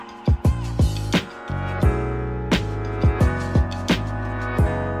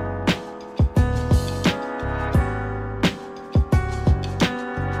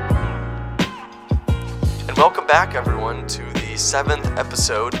back, everyone, to the 7th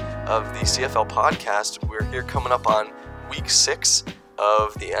episode of the CFL podcast. We're here coming up on week 6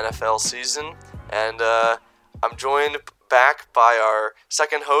 of the NFL season, and I'm joined back by our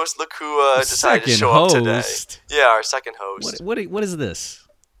second host. Look who decided to show up today. Yeah, our second host. What is this?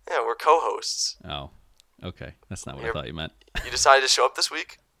 Yeah, we're co-hosts. Oh, okay. That's not what I thought you meant. You decided to show up this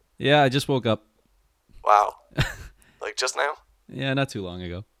week? Yeah, I just woke up. Wow. Like just now? Yeah, not too long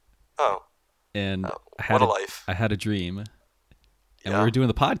ago. Oh. And what a life. I had a dream, and Yeah. we were doing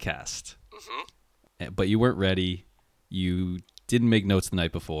the podcast. Mm-hmm. But you weren't ready. You didn't make notes the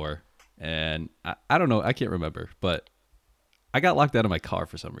night before, and I don't know. I can't remember, but I got locked out of my car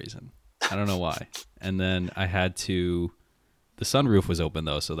for some reason. I don't know why. And then I had to. The sunroof was open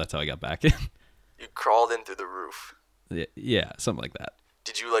though, so that's how I got back in. You crawled in through the roof. Yeah, something like that.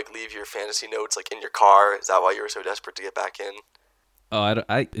 Did you leave your fantasy notes in your car? Is that why you were so desperate to get back in? Oh,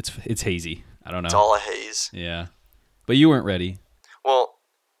 it's hazy. I don't know. It's all a haze. Yeah, but you weren't ready. Well,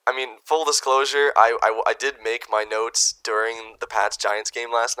 I mean, full disclosure, I did make my notes during the Pats-Giants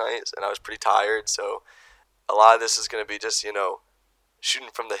game last night, and I was pretty tired, so a lot of this is going to be just, shooting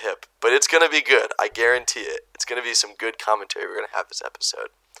from the hip. But it's going to be good. I guarantee it. It's going to be some good commentary we're going to have this episode.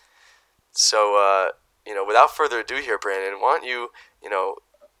 So, without further ado here, Brandon, why don't you,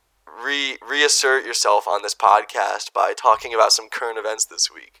 reassert yourself on this podcast by talking about some current events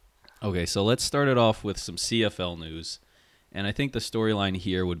this week. Okay, so let's start it off with some CFL news. And I think the storyline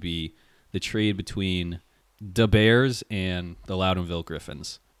here would be the trade between the Bears and the Loudonville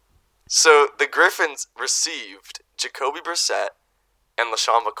Griffins. So the Griffins received Jacoby Brissett and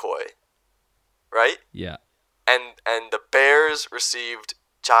LaShawn McCoy, right? Yeah. And the Bears received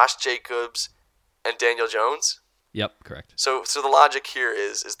Josh Jacobs and Daniel Jones? Yep, correct. So the logic here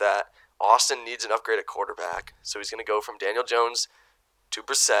is that Austin needs an upgrade at quarterback. So he's going to go from Daniel Jones to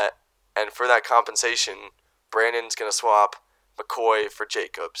Brissett, and for that compensation, Brandon's going to swap McCoy for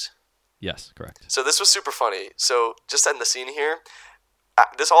Jacobs. Yes, correct. So this was super funny. So just setting the scene here,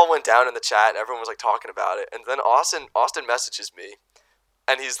 this all went down in the chat, and everyone was talking about it. And then Austin messages me,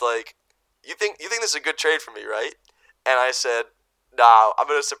 and he's like, "You think this is a good trade for me, right?" And I said, "Nah,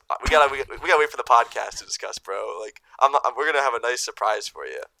 we gotta wait for the podcast to discuss, bro. We're gonna have a nice surprise for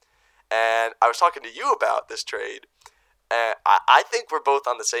you." And I was talking to you about this trade, and I think we're both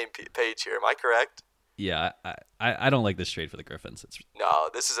on the same page here. Am I correct? Yeah, I don't like this trade for the Griffins. No,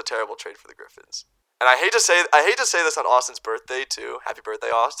 this is a terrible trade for the Griffins. And I hate to say this on Austin's birthday too. Happy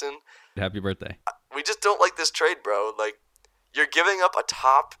birthday, Austin. Happy birthday. We just don't like this trade, bro. You're giving up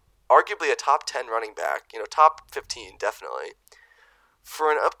arguably a top 10 running back, top 15 definitely,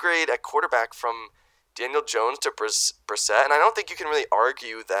 for an upgrade at quarterback from Daniel Jones to Brissett. And I don't think you can really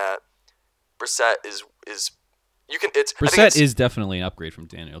argue that Brissett is Brissett is definitely an upgrade from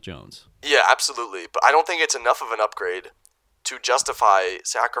Daniel Jones. Yeah, absolutely. But I don't think it's enough of an upgrade to justify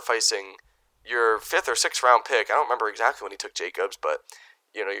sacrificing your 5th or 6th round pick. I don't remember exactly when he took Jacobs, but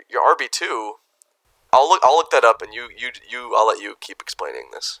your RB2. I'll look that up, and I'll let you keep explaining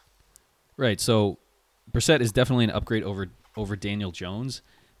this. Right. So Brissett is definitely an upgrade over Daniel Jones,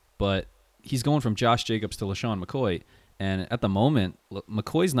 but he's going from Josh Jacobs to LaShawn McCoy, and at the moment,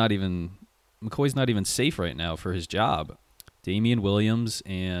 McCoy's not even safe right now for his job. Damian Williams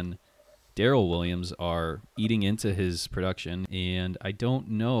and Darrell Williams are eating into his production, and I don't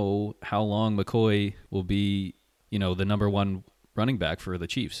know how long McCoy will be, the number one running back for the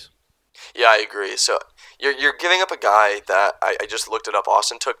Chiefs. Yeah, I agree. So you're giving up a guy that I just looked it up.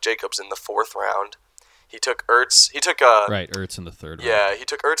 Austin took Jacobs in the 4th round. He took Ertz. Ertz in the 3rd round. Yeah, he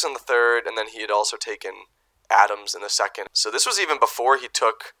took Ertz in the 3rd, and then he had also taken Adams in the 2nd. So this was even before he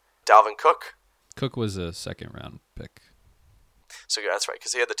took Dalvin Cook. Cook was a 2nd round pick. So yeah, that's right,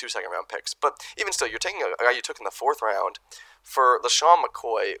 because he had the 2 second-round picks. But even still, you're taking a guy you took in the 4th round for LaShawn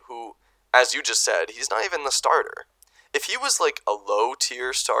McCoy, who, as you just said, he's not even the starter. If he was a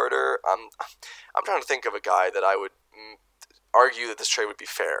low-tier starter, I'm trying to think of a guy that I would argue that this trade would be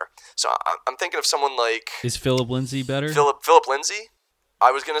fair. So I'm thinking of someone like... Is Phillip Lindsay better? Phillip Lindsay?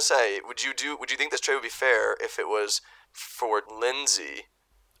 I was going to say, would you think this trade would be fair if it was for Lindsay?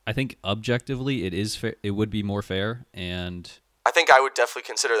 I think objectively it is fair. It would be more fair, and I think I would definitely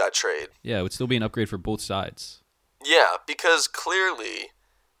consider that trade. Yeah, it would still be an upgrade for both sides. Yeah, because clearly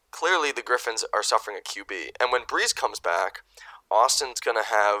the Griffins are suffering a QB. And when Breeze comes back, Austin's going to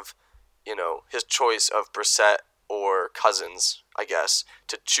have, his choice of Brissett or Cousins, I guess,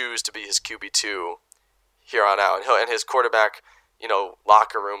 to choose to be his QB2 here on out. And his quarterback,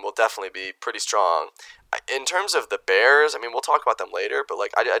 locker room will definitely be pretty strong. In terms of the Bears, we'll talk about them later, but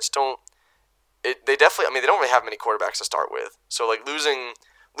I just don't. They don't really have many quarterbacks to start with. So losing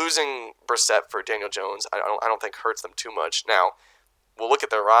losing Brissett for Daniel Jones, I don't think hurts them too much. Now, we'll look at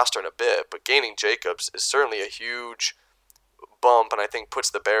their roster in a bit, but gaining Jacobs is certainly a huge bump, and I think puts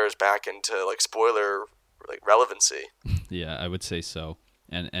the Bears back into like spoiler like relevancy. Yeah, I would say so.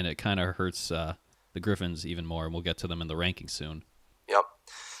 And it kind of hurts the Griffins even more, and we'll get to them in the rankings soon. Yep.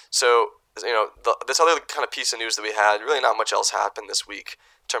 So, this other kind of piece of news that we had, really not much else happened this week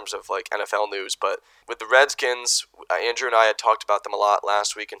in terms of like NFL news, but with the Redskins, Andrew and I had talked about them a lot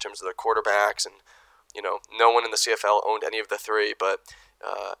last week in terms of their quarterbacks, and no one in the CFL owned any of the three, but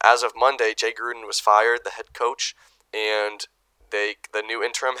as of Monday, Jay Gruden was fired, the head coach, and the new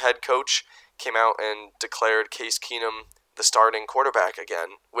interim head coach came out and declared Case Keenum the starting quarterback again,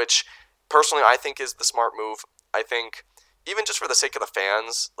 which personally I think is the smart move. I think even just for the sake of the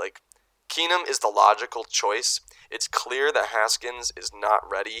fans, like Keenum is the logical choice. It's clear that Haskins is not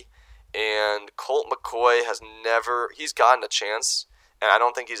ready, and Colt McCoy he's gotten a chance, and I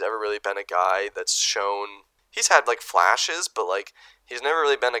don't think he's ever really been a guy that's shown, he's had like flashes, but like he's never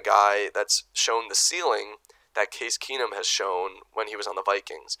really been a guy that's shown the ceiling that Case Keenum has shown when he was on the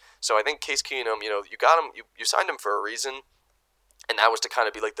Vikings. So I think Case Keenum, you got him, you signed him for a reason, and that was to kind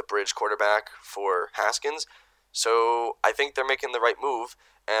of be like the bridge quarterback for Haskins. So I think they're making the right move.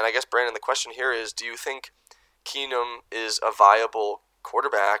 And I guess, Brandon, the question here is, do you think Keenum is a viable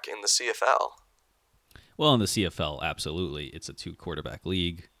quarterback in the CFL? Well, in the CFL, absolutely. It's a 2-quarterback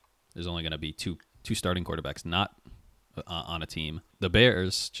league. There's only going to be two starting quarterbacks not on a team. The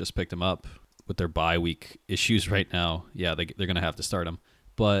Bears just picked him up with their bye week issues right now. Yeah, they're going to have to start him.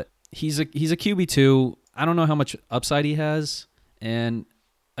 But he's a QB2. I don't know how much upside he has. And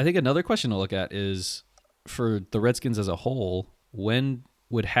I think another question to look at is, for the Redskins as a whole, when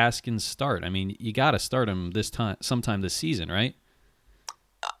would Haskins start? I mean, you got to start him sometime this season, right?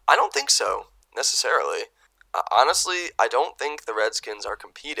 I don't think so, necessarily. Honestly, I don't think the Redskins are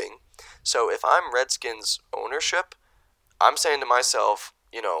competing. So if I'm Redskins ownership, I'm saying to myself,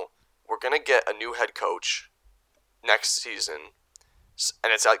 we're going to get a new head coach next season,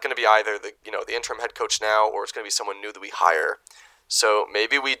 and it's going to be either the interim head coach now, or it's going to be someone new that we hire. So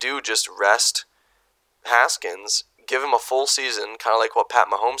maybe we do just rest Haskins, give him a full season, kind of like what Pat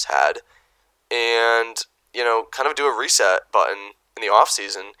Mahomes had, and kind of do a reset button in the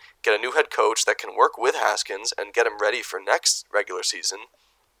offseason, get a new head coach that can work with Haskins and get him ready for next regular season.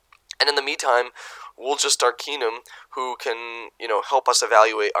 And in the meantime, we'll just start Keenum, who can, help us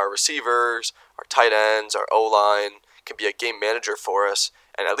evaluate our receivers, our tight ends, our O-line, can be a game manager for us,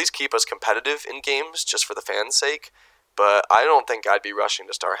 and at least keep us competitive in games just for the fans' sake. But I don't think I'd be rushing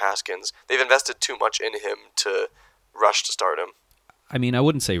to start Haskins. They've invested too much in him to rush to start him. I mean, I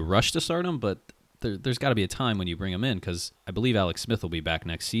wouldn't say rush to start him, but there's got to be a time when you bring him in, because I believe Alex Smith will be back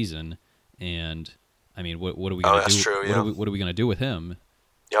next season. And, I mean, what are we going to do? True, yeah. What are we going to do with him?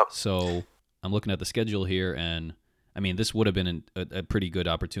 Yep. So I'm looking at the schedule here, and, I mean, this would have been a pretty good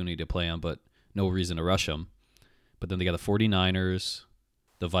opportunity to play him, but no reason to rush him. But then they got the 49ers,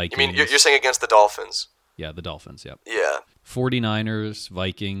 the Vikings. You mean you're saying against the Dolphins? Yeah, the Dolphins, yep. Yeah. 49ers,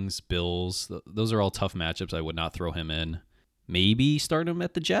 Vikings, Bills. Those are all tough matchups. I would not throw him in. Maybe start him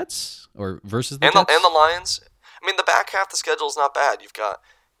at the Jets or versus the Jets. And the Lions. I mean, the back half of the schedule is not bad. You've got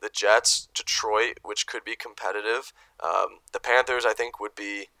the Jets, Detroit, which could be competitive. The Panthers, I think, would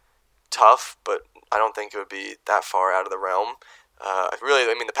be tough, but I don't think it would be that far out of the realm.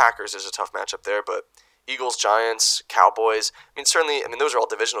 The Packers is a tough matchup there, but Eagles, Giants, Cowboys. Certainly, those are all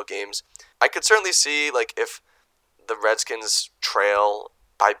divisional games. I could certainly see, like, if the Redskins trail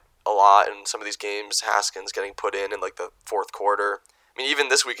by a lot in some of these games, Haskins getting put in like the fourth quarter. Even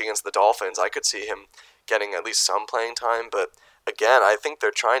this week against the Dolphins, I could see him getting at least some playing time. But again, I think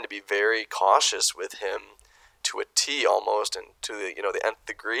they're trying to be very cautious with him to a T almost, and to the nth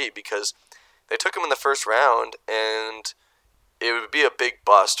degree, because they took him in the first round, and it would be a big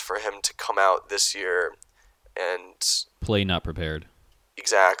bust for him to come out this year and play not prepared.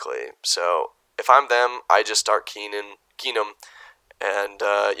 Exactly. So if I'm them, I just start Keenum, and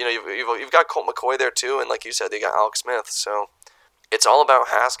you've got Colt McCoy there too, and like you said, they got Alex Smith. So it's all about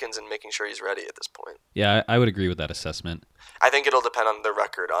Haskins and making sure he's ready at this point. Yeah, I would agree with that assessment. I think it'll depend on their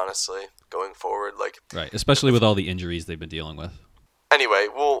record, honestly, going forward. Right, especially with all the injuries they've been dealing with. Anyway,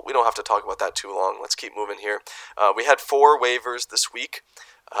 we don't have to talk about that too long. Let's keep moving here. We had 4 waivers this week.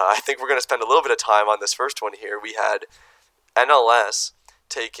 I think we're going to spend a little bit of time on this first one here. We had NLS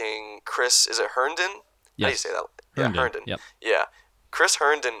taking Chris, is it Herndon? Yes. How do you say that? Herndon. Yeah, Herndon. Yep. Yeah. Chris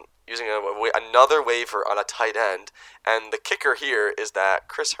Herndon using another waiver on a tight end. And the kicker here is that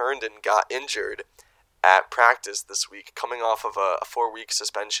Chris Herndon got injured at practice this week, coming off of a 4-week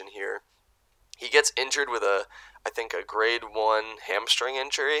suspension here. He gets injured with a I think, a grade 1 hamstring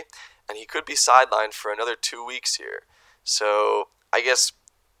injury, and he could be sidelined for another 2 weeks here. So I guess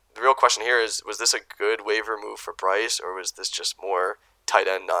the real question here is, was this a good waiver move for Bryce, or was this just more tight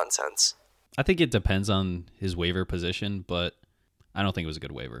end nonsense? I think it depends on his waiver position, but I don't think it was a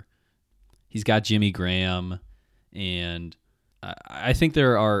good waiver. He's got Jimmy Graham, and I think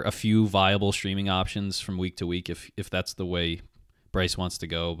there are a few viable streaming options from week to week if that's the way Bryce wants to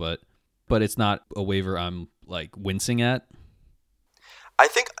go, but it's not a waiver I'm like wincing at. I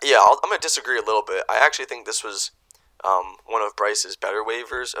think, I'm going to disagree a little bit. I actually think this was one of Bryce's better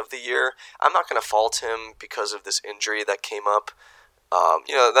waivers of the year. I'm not going to fault him because of this injury that came up.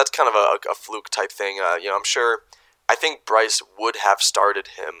 That's kind of a fluke type thing. I think Bryce would have started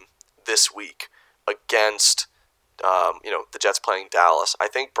him this week against, the Jets playing Dallas. I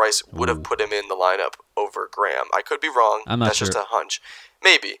think Bryce would have put him in the lineup over Graham. I could be wrong. I'm not That's sure. just a hunch.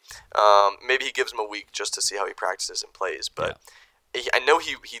 Maybe. Maybe he gives him a week just to see how he practices and plays. But I know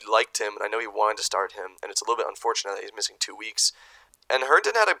he liked him, and I know he wanted to start him, and it's a little bit unfortunate that he's missing 2 weeks. And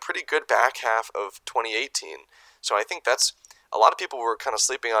Herndon had a pretty good back half of 2018. So I think that's a lot of people were kind of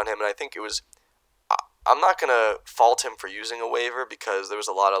sleeping on him, and I think it was. I'm not gonna fault him for using a waiver because there was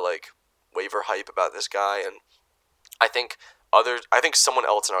a lot of waiver hype about this guy, and I think someone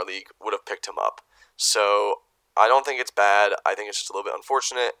else in our league would have picked him up. So I don't think it's bad. I think it's just a little bit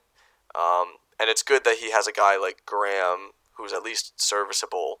unfortunate, and it's good that he has a guy like Graham who's at least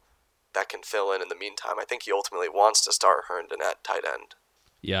serviceable that can fill in the meantime. I think he ultimately wants to start Herndon at tight end.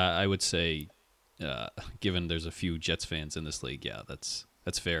 Yeah, I would say, given there's a few Jets fans in this league,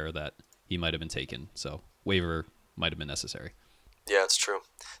 that's fair that he might have been taken. So waiver might have been necessary. Yeah, it's true.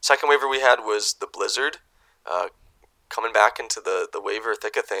 Second waiver we had was the Blizzard, coming back into the waiver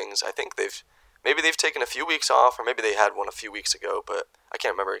thick of things. I think they've taken a few weeks off, or maybe they had one a few weeks ago, but I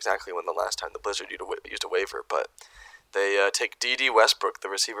can't remember exactly when the last time the Blizzard used a waiver. But they take D.D. Westbrook, the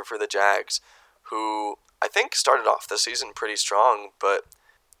receiver for the Jags, who I think started off the season pretty strong, but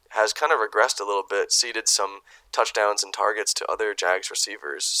has kind of regressed a little bit, ceded some touchdowns and targets to other Jags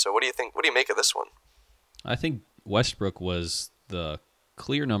receivers. So what do you think? What do you make of this one? I think Westbrook was the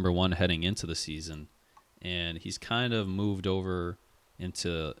clear number one heading into the season, and he's kind of moved over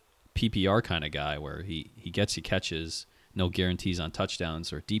into PPR kind of guy where he gets you catches, no guarantees on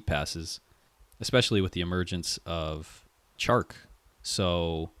touchdowns or deep passes, especially with the emergence of Chark.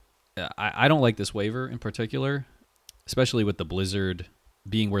 So I don't like this waiver in particular, especially with the Blizzard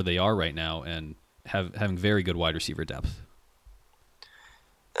being where they are right now and having very good wide receiver depth.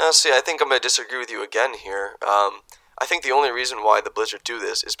 I think I'm going to disagree with you again here. I think the only reason why the Blizzard do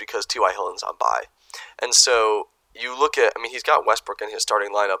this is because T.Y. Hilton's on bye. And so you look at, he's got Westbrook in his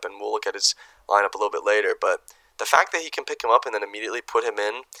starting lineup, and we'll look at his lineup a little bit later, but the fact that he can pick him up and then immediately put him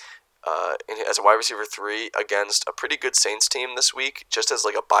in as a wide receiver 3 against a pretty good Saints team this week, just as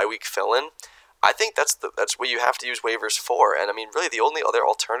like a bye week fill-in, I think that's what you have to use waivers for. And really the only other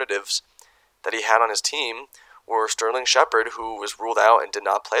alternatives that he had on his team were Sterling Shepard, who was ruled out and did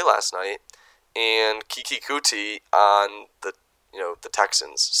not play last night, and Kiki Kuti on the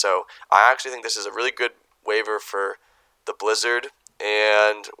Texans. So I actually think this is a really good waiver for the Blizzard,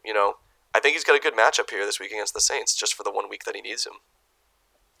 and I think he's got a good matchup here this week against the Saints, just for the 1 week that he needs him.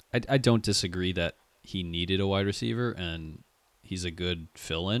 I don't disagree that he needed a wide receiver and he's a good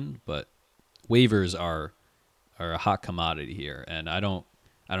fill-in, but waivers are a hot commodity here, and I don't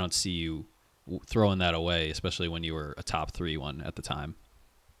see you throwing that away, especially when you were a top 3 one at the time.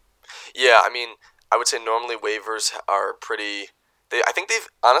 Yeah, I would say normally waivers are pretty. I think they've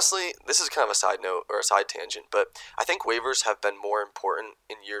honestly. This is kind of a side note or a side tangent, but I think waivers have been more important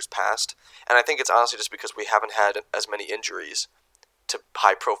in years past, and I think it's honestly just because we haven't had as many injuries to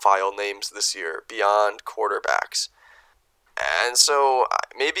high-profile names this year beyond quarterbacks. And so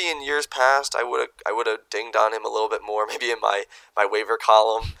maybe in years past I would have dinged on him a little bit more. Maybe in my waiver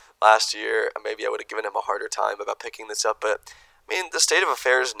column last year, maybe I would have given him a harder time about picking this up. But the state of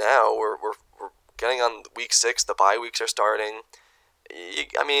affairs now, we're getting on week 6. The bye weeks are starting.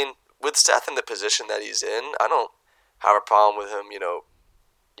 With Seth in the position that he's in, I don't have a problem with him,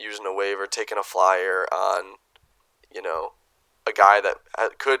 using a waiver, taking a flyer on, a guy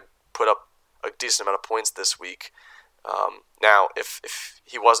that could put up a decent amount of points this week. Now, if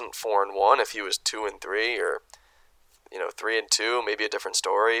he wasn't 4-1, if he was 2-3 or 3-2, maybe a different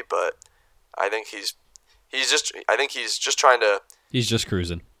story. But I think he's just trying to. He's just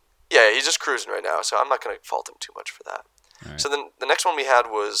cruising. Yeah, he's just cruising right now. So I'm not going to fault him too much for that. Right. So then the next one we had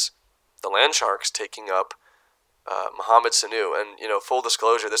was the Land Sharks taking up Mohamed Sanu, and full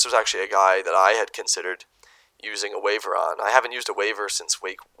disclosure, this was actually a guy that I had considered using a waiver on. I haven't used a waiver since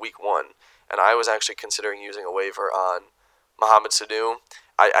week 1. and I was actually considering using a waiver on Mohamed Sanu.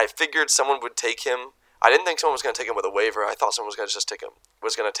 I figured someone would take him. I didn't think someone was going to take him with a waiver. I thought someone was going to just take him.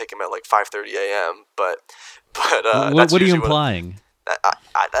 Was going to take him at like 5:30 a.m. But that's what are you usually implying?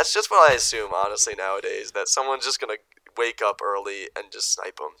 that's just what I assume, honestly, nowadays, that someone's just going to wake up early and just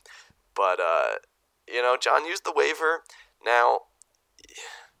snipe him. But, John used the waiver. Now,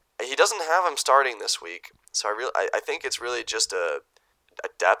 he doesn't have him starting this week, so I think it's really just a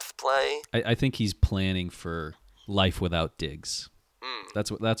depth play. I think he's planning for life without Diggs.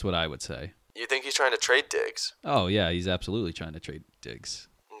 That's what I would say. You think he's trying to trade Diggs? Oh, yeah, he's absolutely trying to trade Diggs.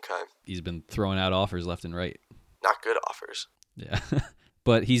 Okay. He's been throwing out offers left and right. Not good offers. Yeah.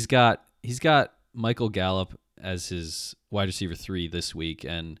 But he's got Michael Gallup as his wide receiver 3 this week,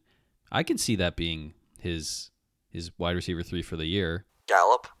 and I can see that being his wide receiver 3 for the year.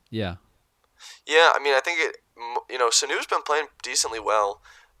 Gallup? Yeah. Yeah, I mean, I think Sanu's been playing decently well.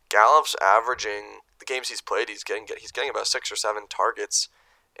 Gallup's averaging the games he's played, he's getting about 6 or 7 targets,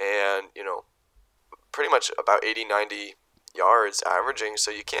 and pretty much about 80-90 yards averaging.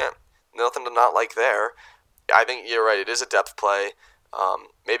 So you can't, nothing to not like there. I think you're right. It is a depth play,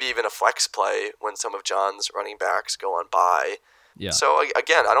 maybe even a flex play when some of John's running backs go on bye. Yeah. So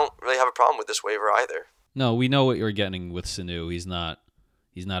again, I don't really have a problem with this waiver either. No, we know what you're getting with Sanu. He's not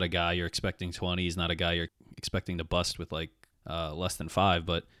a guy you're expecting 20. He's not a guy you're expecting to bust with like less than 5.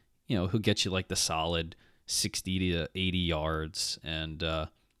 But he'll get you like the solid 60 to 80 yards and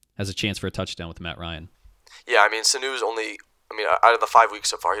has a chance for a touchdown with Matt Ryan. Yeah, I mean, Sanu's out of the 5 weeks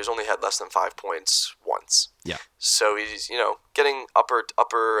so far, he's only had less than 5 points once. Yeah. So he's, getting upper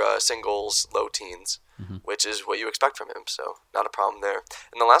singles, low teens, which is what you expect from him. So not a problem there.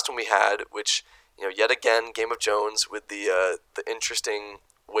 And the last one we had, which, yet again, Game of Jones with the interesting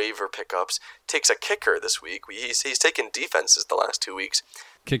waiver pickups, takes a kicker this week. He's taken defenses the last 2 weeks.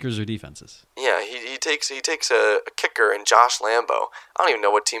 Kickers or defenses? Yeah, he takes a kicker in Josh Lambo. I don't even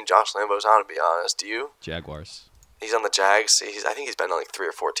know what team Josh Lambo's on, to be honest. Do you? Jaguars. He's on the Jags. I think he's been on like 3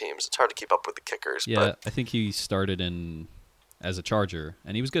 or 4 teams. It's hard to keep up with the kickers. Yeah, but I think he started as a Charger,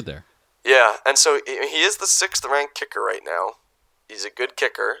 and he was good there. Yeah, and so he is the 6th ranked kicker right now. He's a good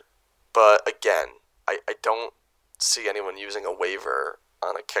kicker, but again, I don't see anyone using a waiver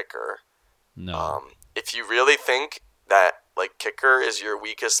on a kicker. No. If you really think that like kicker is your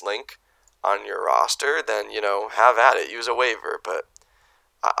weakest link on your roster, then have at it. Use a waiver, but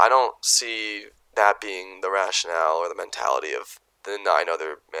I don't see that being the rationale or the mentality of the 9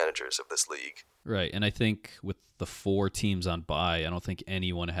 other managers of this league. Right, and I think with the 4 teams on bye, I don't think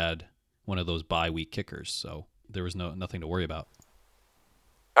anyone had one of those bye week kickers, so there was nothing to worry about.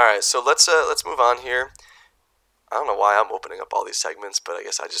 All right, so let's move on here. I don't know why I'm opening up all these segments, but I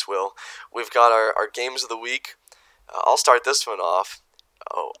guess I just will. We've got our games of the week. I'll start this one off.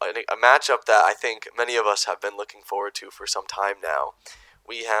 I think a matchup that I think many of us have been looking forward to for some time now.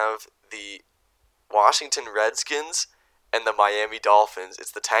 We have the Washington Redskins and the Miami Dolphins.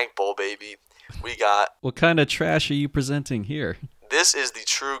 It's the Tank Bowl, baby. We got... What kind of trash are you presenting here? This is the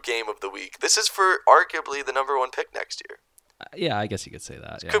true game of the week. This is for arguably the number 1 pick next year. Yeah, I guess you could say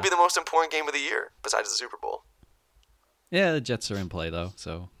that. Yeah. Could be the most important game of the year, besides the Super Bowl. Yeah, the Jets are in play, though,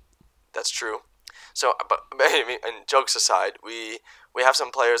 so... That's true. So, but and jokes aside, we have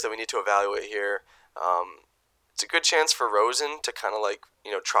some players that we need to evaluate here. It's a good chance for Rosen to kind of like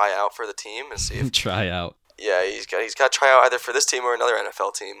try out for the team and see if try out. Yeah, he's got to try out either for this team or another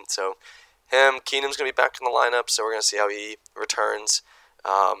NFL team. So Keenum's gonna be back in the lineup, so we're gonna see how he returns.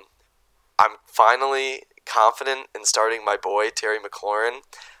 I'm finally confident in starting my boy Terry McLaurin.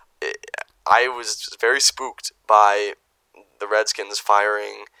 I was very spooked by the Redskins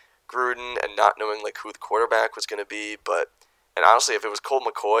firing Gruden and not knowing like who the quarterback was going to be, and honestly, if it was Colt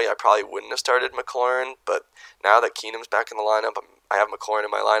McCoy, I probably wouldn't have started McLaurin. But now that Keenum's back in the lineup, I have McLaurin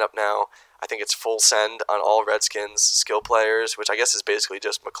in my lineup now. I think it's full send on all Redskins skill players, which I guess is basically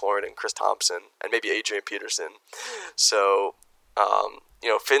just McLaurin and Chris Thompson and maybe Adrian Peterson. So,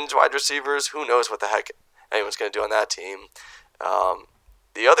 Finn's wide receivers, who knows what the heck anyone's going to do on that team.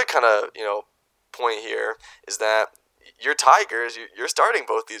 The other kind of point here is that your Tigers, you're starting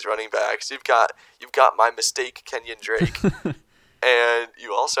both these running backs. You've got my mistake, Kenyon Drake, and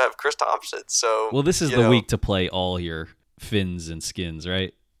you also have Chris Thompson. So well, this is the week to play all your Finns and Skins,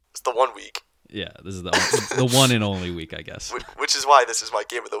 right? It's the 1 week. Yeah, this is the one and only week, I guess. Which is why this is my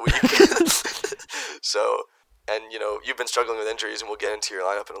game of the week. So, and you've been struggling with injuries, and we'll get into your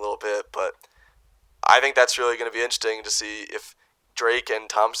lineup in a little bit, but I think that's really going to be interesting to see if Drake and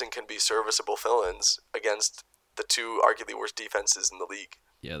Thompson can be serviceable fill-ins against the 2 arguably worst defenses in the league.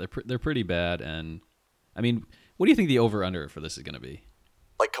 Yeah, they're pretty bad, and I mean, what do you think the over/under for this is going to be?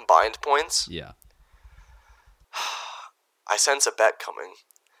 like combined points. Yeah. I sense a bet coming.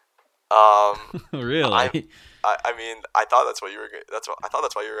 Really? I mean, I thought that's what you were. I thought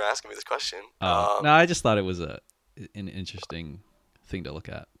that's why you were asking me this question. No, I just thought it was an interesting thing to look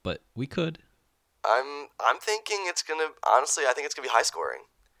at, but we could. I'm thinking it's gonna. Honestly, I think it's gonna be high scoring.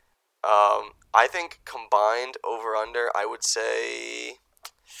 I think combined over under, I'd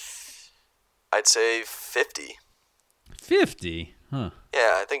say 50. 50? Huh.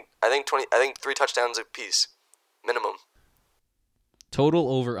 Yeah, I think 20. I think 3 touchdowns apiece, minimum.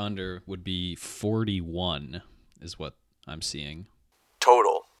 Total over under would be 41, is what I'm seeing.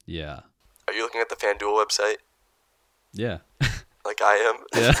 Total. Yeah. Are you looking at the FanDuel website? Yeah. Like I am.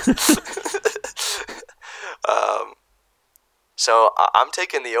 Yeah. So I'm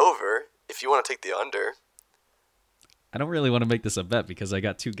taking the over. If you want to take the under. I don't really want to make this a bet because I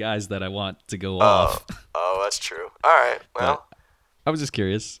got 2 guys that I want to go off. Oh, that's true. All right. Well, but I was just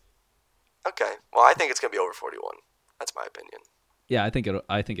curious. Okay. Well, I think it's gonna be over 41. That's my opinion. Yeah, I think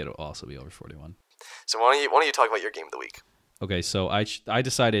it'll also be over 41. So why don't you talk about your game of the week? Okay, so I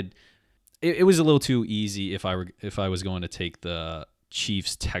decided it was a little too easy if I was going to take the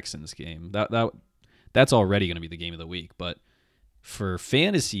Chiefs Texans game. That's already going to be the game of the week, but for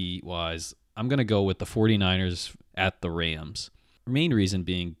fantasy wise, I'm going to go with the 49ers at the Rams. Main reason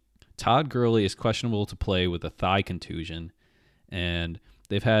being Todd Gurley is questionable to play with a thigh contusion, and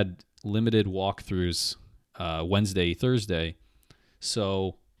they've had limited walkthroughs Wednesday, Thursday.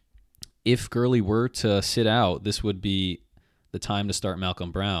 So if Gurley were to sit out, this would be the time to start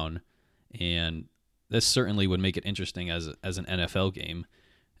Malcolm Brown, and this certainly would make it interesting as an NFL game,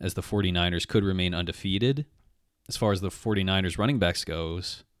 as the 49ers could remain undefeated. As far as the 49ers running backs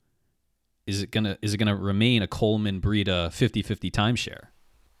goes, is it gonna remain a Coleman Breida 50-50 timeshare?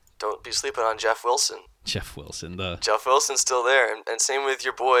 Don't be sleeping on Jeff Wilson. Jeff Wilson's still there, and same with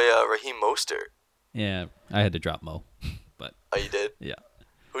your boy Raheem Mostert. Yeah, I had to drop Mo, but oh, you did? Yeah.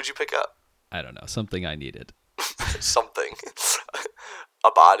 Who'd you pick up? I don't know, something I needed. Something,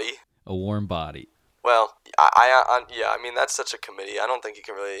 a body, a warm body. Well, I mean that's such a committee. I don't think you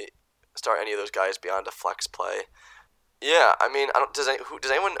can really start any of those guys beyond a flex play. Yeah, I mean, does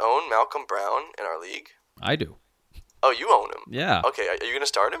anyone own Malcolm Brown in our league? I do. Oh, you own him? Yeah. Okay, are you gonna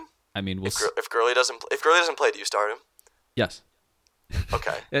start him? I mean, if Gurley doesn't play, do you start him? Yes.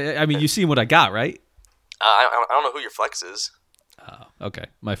 Okay. I mean, you seen what I got, right? I don't know who your flex is. Okay.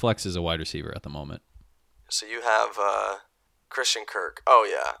 My flex is a wide receiver at the moment. So you have Christian Kirk. Oh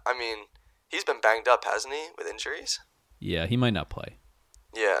yeah, I mean he's been banged up, hasn't he, with injuries? Yeah, he might not play.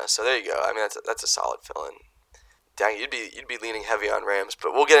 Yeah, so there you go. I mean that's a solid fill-in. Dang, you'd be leaning heavy on Rams,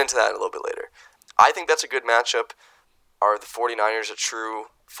 but we'll get into that a little bit later. I think that's a good matchup. Are the 49ers a true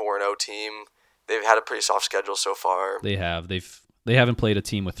 4-0 team? They've had a pretty soft schedule so far. They have. They haven't played a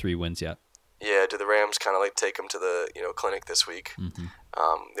team with 3 wins yet. Yeah, do the Rams kind of like take them to the clinic this week? Mm-hmm.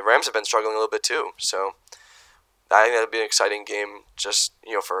 The Rams have been struggling a little bit too, so I think that'd be an exciting game, just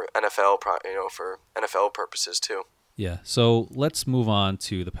for NFL purposes too. Yeah. So let's move on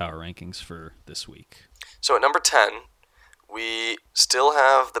to the power rankings for this week. So at number 10, we still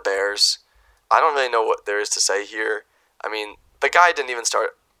have the Bears. I don't really know what there is to say here. I mean, the guy didn't even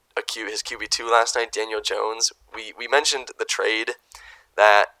start his QB2 last night, Daniel Jones. We mentioned the trade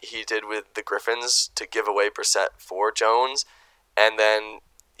that he did with the Griffins to give away Brissett for Jones, and then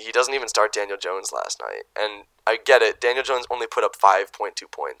he doesn't even start Daniel Jones last night. And I get it, Daniel Jones only put up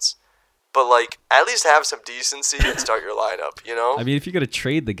 5.2 points. But, at least have some decency and start your lineup, I mean, if you're going to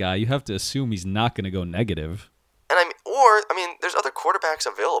trade the guy, you have to assume he's not going to go negative. And there's other quarterbacks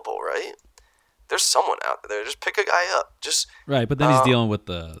available, right? There's someone out there. Just pick a guy up. Right, but then he's dealing with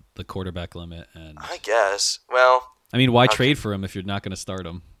the quarterback limit. And I guess. Well, I mean, why trade for him if you're not going to start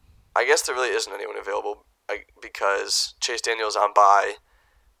him? I guess there really isn't anyone available because Chase Daniel's on bye.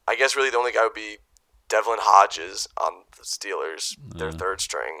 I guess really the only guy would be Devlin Hodges on the Steelers, their third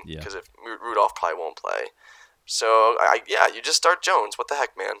string, because if Rudolph probably won't play. So, you just start Jones. What the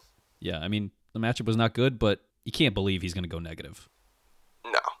heck, man? Yeah, I mean, the matchup was not good, but you can't believe he's going to go negative.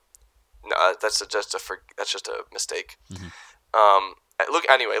 No, that's just a mistake.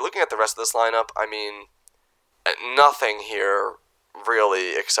 Mm-hmm. Looking at the rest of this lineup, I mean, nothing here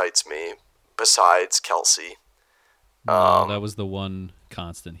really excites me besides Kelsey. No, that was the one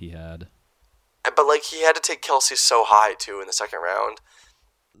constant he had. But he had to take Kelsey so high too in the second round.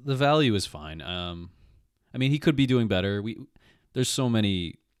 The value is fine. I mean, he could be doing better. There's so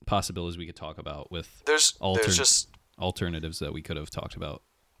many possibilities we could talk about with alternatives that we could have talked about.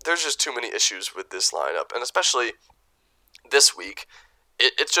 There's just too many issues with this lineup, and especially this week,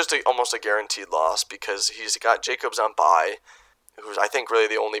 it's just almost a guaranteed loss because he's got Jacobs on bye. who's I think really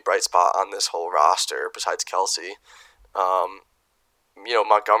the only bright spot on this whole roster besides Kelsey.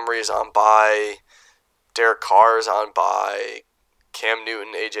 Montgomery's on bye. Derek Carr's on bye. Cam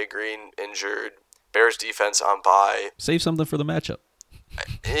Newton, AJ Green injured. Bears defense on bye. Save something for the matchup.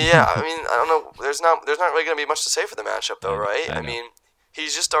 Yeah, I mean, I don't know. There's not really going to be much to say for the matchup, though, right? I mean,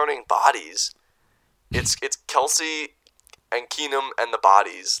 he's just starting bodies. It's Kelsey and Keenum and the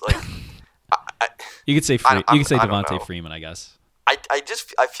bodies. Like, you could say Devontae Freeman, I guess.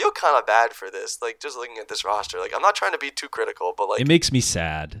 I feel kind of bad for this. Like, just looking at this roster, like, I'm not trying to be too critical, but like, it makes me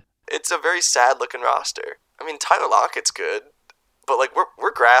sad. It's a very sad looking roster. I mean, Tyler Lockett's good, but like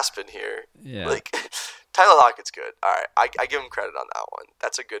we're grasping here. Yeah. Like Tyler Lockett's good. All right, I give him credit on that one.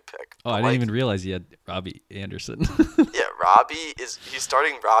 That's a good pick. Oh, I didn't even realize he had Robbie Anderson. Yeah, he's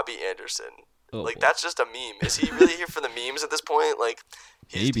starting Robbie Anderson. Boy. That's just a meme. Is he really here for the memes at this point? Like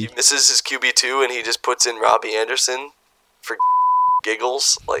he misses his QB2 and he just puts in Robbie Anderson for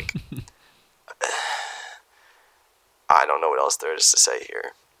giggles. Like I don't know what else there is to say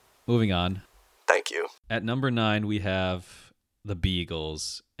here. Moving on. Thank you. At number 9, we have the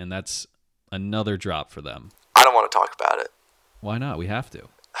Beagles, and that's another drop for them. I don't want to talk about it. Why not? We have to.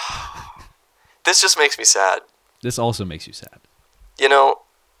 This just makes me sad. This also makes you sad.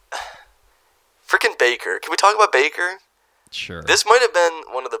 Freaking Baker. Can we talk about Baker? Sure. This might have been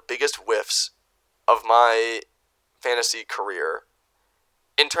one of the biggest whiffs of my fantasy career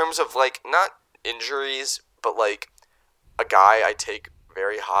in terms of, like, not injuries, but, like, a guy I take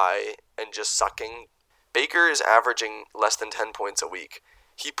very high and just sucking. Baker is averaging less than 10 points a week.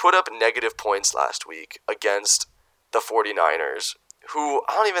 He put up negative points last week against the 49ers, who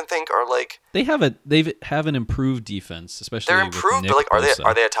I don't even think are like they have an improved defense, especially they're improved, but like are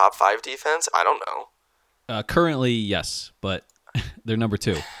they a top 5 defense? I don't know. Currently, yes, but they're number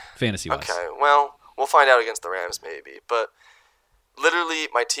 2 fantasy wise. Okay, well, we'll find out against the Rams maybe, but literally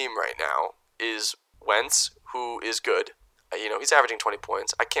my team right now is Wentz, who is good. He's averaging 20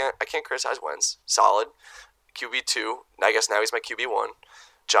 points. I can't criticize Wentz. Solid. QB2. I guess now he's my QB1.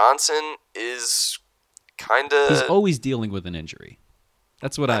 Johnson is kind of... He's always dealing with an injury.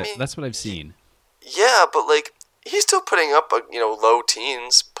 That's what I've seen. Yeah, but like he's still putting up low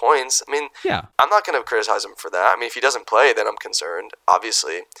teens points. I mean, yeah. I'm not going to criticize him for that. I mean, if he doesn't play, then I'm concerned,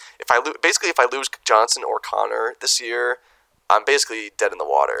 obviously. If I lose Johnson or Connor this year, I'm basically dead in the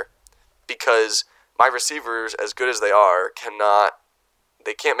water because my receivers, as good as they are, can't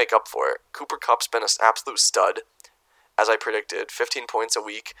make up for it. Cooper Kupp's been an absolute stud, as I predicted, 15 points a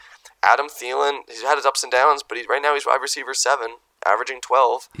week. Adam Thielen, he's had his ups and downs, but right now he's wide receiver 7, averaging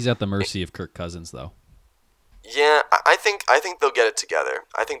 12. He's at the mercy of Kirk Cousins, though. Yeah, I think they'll get it together.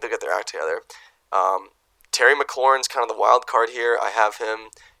 I think they'll get their act together. Terry McLaurin's kind of the wild card here. I have him.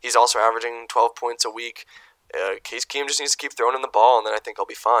 He's also averaging 12 points a week. Case Keenum just needs to keep throwing in the ball, and then I think I'll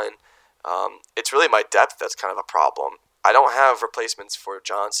be fine. It's really my depth that's kind of a problem. I don't have replacements for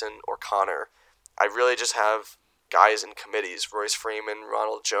Johnson or Connor. I really just have guys in committees. Royce Freeman,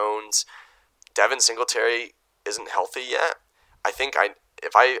 Ronald Jones, Devin Singletary isn't healthy yet. I think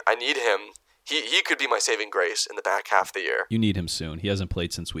if I need him, he could be my saving grace in the back half of the year. You need him soon. He hasn't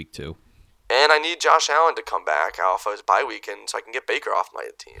played since week 2. And I need Josh Allen to come back off of his bye weekend so I can get Baker off my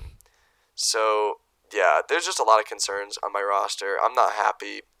team. So, yeah, there's just a lot of concerns on my roster. I'm not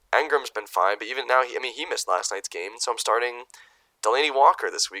happy. Engram's been fine, but even now, he missed last night's game, so I'm starting Delaney Walker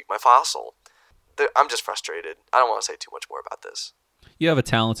this week, my fossil. I'm just frustrated. I don't want to say too much more about this. You have a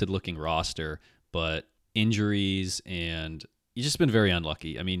talented-looking roster, but injuries, and you've just been very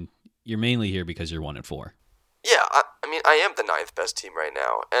unlucky. I mean, you're mainly here because you're 1-4. Yeah, I am the 9th best team right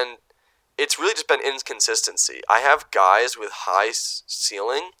now, and it's really just been inconsistency. I have guys with high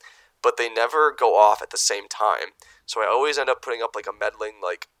ceiling, but they never go off at the same time. So I always end up putting up like a meddling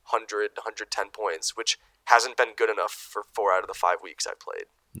 100, 110 points, which hasn't been good enough for 4 out of the 5 weeks I played.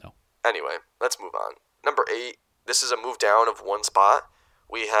 No. Anyway, let's move on. Number 8, this is a move down of 1 spot.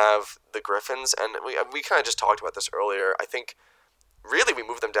 We have the Griffins, and we kind of just talked about this earlier. I think really we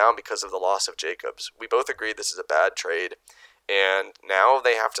moved them down because of the loss of Jacobs. We both agreed this is a bad trade, and now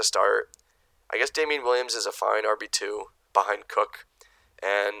they have to start. I guess Damian Williams is a fine RB2 behind Cook,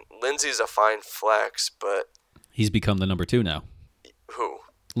 and Lindsey's a fine flex, but... He's become the number 2 now. Who?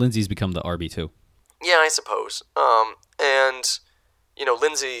 Lindsey's become the RB2. Yeah, I suppose. And,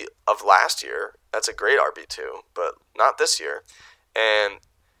 Lindsey of last year, that's a great RB2, but not this year. And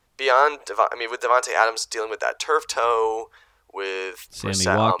beyond, with Devontae Adams dealing with that turf toe, with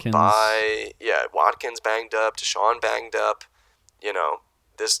Sammy Watkins. Watkins banged up, Deshaun banged up.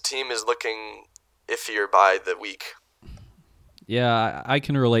 This team is looking iffier by the week. Yeah, I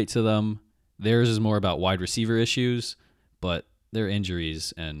can relate to them. Theirs is more about wide receiver issues, but their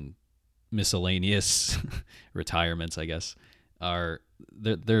injuries and miscellaneous retirements, I guess,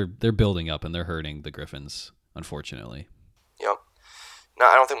 they're building up and they're hurting the Griffins, unfortunately. Yep. No,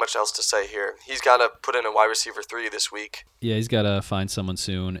 I don't think much else to say here. He's got to put in a wide receiver 3 this week. Yeah, he's got to find someone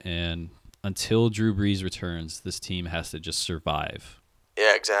soon, and until Drew Brees returns, this team has to just survive.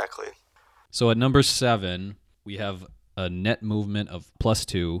 Yeah, exactly. So at number 7, we have a net movement of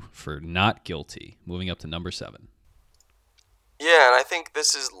 +2 for not guilty, moving up to number 7. Yeah, and I think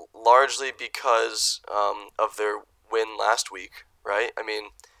this is largely because of their win last week, right? I mean,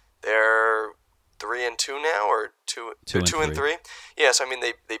 they're 3-2 now, or two and three. Yes, I mean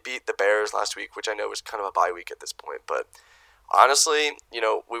they beat the Bears last week, which I know was kind of a bye week at this point. But honestly,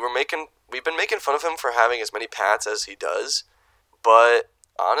 we've been making fun of him for having as many Pats as he does. But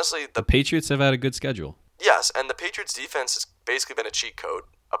honestly, the Patriots have had a good schedule. Yes, and the Patriots defense has basically been a cheat code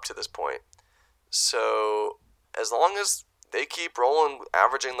up to this point. So as long as they keep rolling,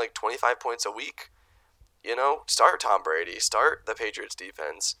 averaging like 25 points a week, start Tom Brady, start the Patriots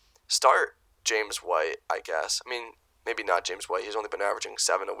defense, start James White, I guess. I mean, maybe not James White. He's only been averaging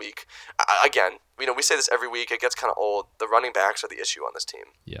 7 a week. Again, we say this every week. It gets kind of old. The running backs are the issue on this team.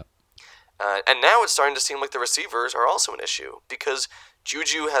 Yeah. And now it's starting to seem like the receivers are also an issue because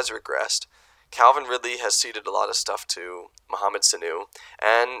Juju has regressed. Calvin Ridley has ceded a lot of stuff to Mohamed Sanu.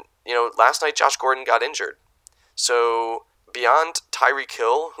 And, last night Josh Gordon got injured. So beyond Tyreek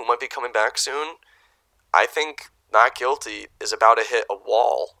Hill, who might be coming back soon, I think not guilty is about to hit a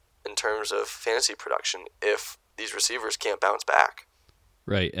wall in terms of fantasy production if these receivers can't bounce back.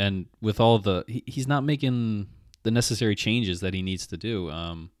 Right, and with all he's not making the necessary changes that he needs to do.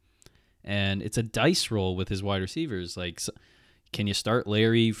 And it's a dice roll with his wide receivers. Like, can you start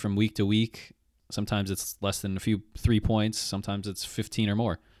Larry from week to week? Sometimes it's less than 3 points. Sometimes it's 15 or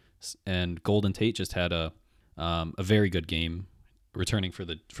more. And Golden Tate just had a very good game, returning for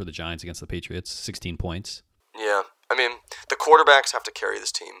the Giants against the Patriots, 16 points. Yeah, I mean, the quarterbacks have to carry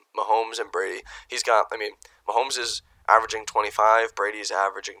this team. Mahomes and Brady. Mahomes is averaging 25. Brady's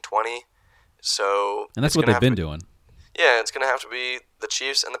averaging 20. So and that's what they've been doing. Yeah, it's going to have to be the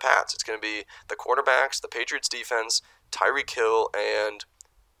Chiefs and the Pats. It's going to be the quarterbacks, the Patriots defense, Tyreek Hill, and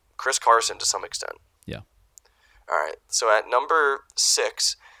Chris Carson to some extent. Yeah. All right. So at number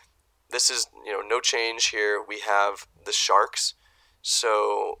 6, this is no change here. We have the Sharks.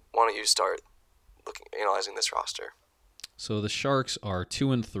 So why don't you start analyzing this roster? So the Sharks are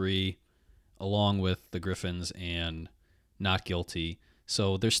 2-3, along with the Griffins and not guilty.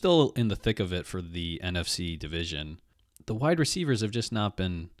 So they're still in the thick of it for the NFC division. The wide receivers have just not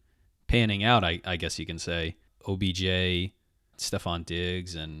been panning out, I guess you can say. OBJ, Stephon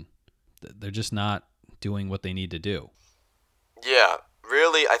Diggs, and they're just not doing what they need to do. Yeah,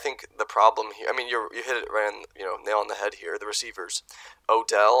 really, I think the problem here, I mean, you hit it right on, nail on the head here, the receivers.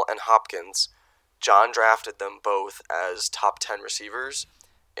 Odell and Hopkins, John drafted them both as top 10 receivers,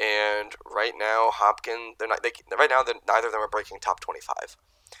 and right now, neither of them are breaking top 25.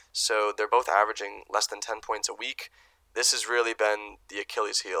 So they're both averaging less than 10 points a week. This has really been the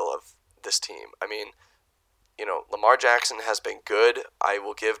Achilles heel of this team. I mean, Lamar Jackson has been good. I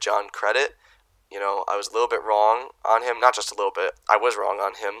will give John credit. I was a little bit wrong on him. Not just a little bit. I was wrong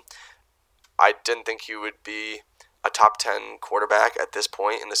on him. I didn't think he would be a top 10 quarterback at this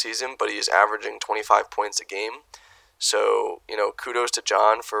point in the season, but he is averaging 25 points a game. So, kudos to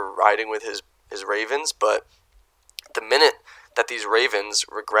John for riding with his Ravens. But the minute that these Ravens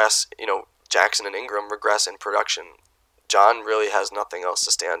regress, Jackson and Ingram regress in production, John really has nothing else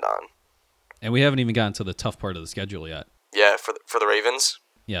to stand on. And we haven't even gotten to the tough part of the schedule yet. Yeah, for the Ravens.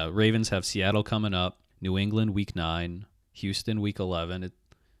 Yeah, Ravens have Seattle coming up, New England week 9, Houston week 11,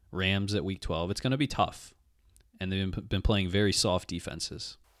 Rams at week 12. It's going to be tough. And they've been playing very soft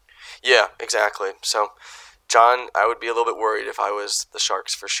defenses. Yeah, exactly. So, John, I would be a little bit worried if I was the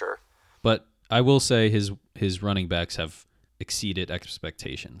Sharks for sure. But I will say his running backs have exceeded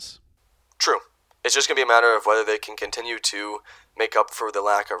expectations. True. It's just going to be a matter of whether they can continue to make up for the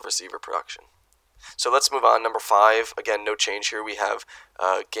lack of receiver production. So let's move on. Number 5. Again, no change here. We have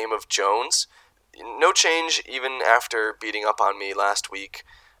Game of Jones. No change even after beating up on me last week.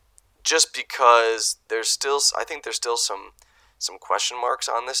 Just because I think there's still some question marks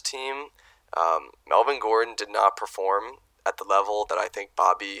on this team. Melvin Gordon did not perform at the level that I think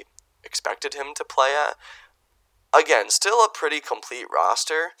Bobby expected him to play at. Again, still a pretty complete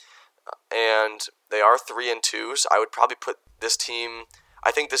roster, and they are 3-2. So I would probably put this team.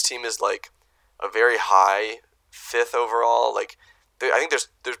 I think this team is like a very high 5th overall. Like, I think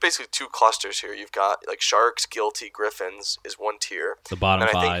there's basically 2 clusters here. You've got like Sharks, Guilty, Griffins is one tier. The bottom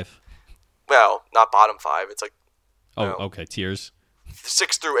 5. Well, not bottom 5. It's like Oh, okay, tiers.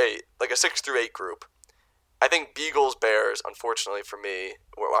 6 through 8, like a 6 through 8 group. I think Beagles, Bears, unfortunately for me,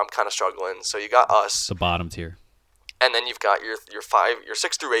 where I'm kind of struggling. So you got us, The bottom tier. and then you've got your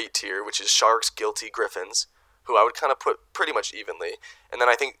 6 through 8 tier, which is Sharks, Guilty, Griffins, who I would kind of put pretty much evenly. And then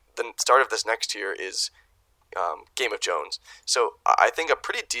I think the start of this next tier is Game of Jones. So I think a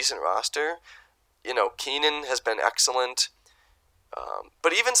pretty decent roster. Keenan has been excellent.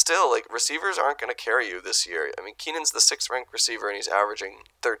 But even still, like, receivers aren't going to carry you this year. I mean, Keenan's the 6th ranked receiver, and he's averaging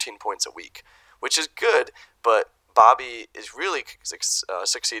 13 points a week, which is good. But Bobby is really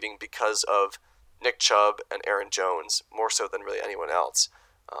succeeding because of Nick Chubb and Aaron Jones, more so than really anyone else.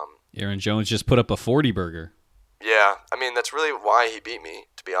 Aaron Jones just put up a 40 burger. Yeah, I mean, that's really why he beat me,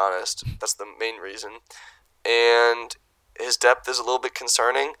 to be honest. That's the main reason. And his depth is a little bit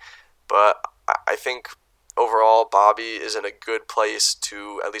concerning, but I think overall Bobby is in a good place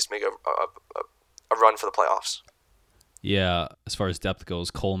to at least make a run for the playoffs. Yeah, as far as depth goes,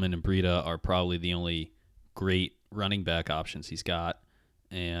 Coleman and Breida are probably the only great running back options he's got.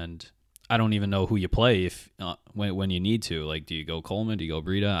 And I don't even know who you play if when you need to. Like, do you go Coleman? Do you go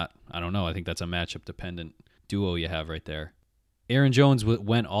Breida? I don't know. I think that's a matchup-dependent duo you have right there. Aaron Jones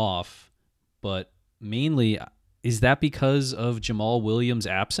went off, but mainly, is that because of Jamal Williams'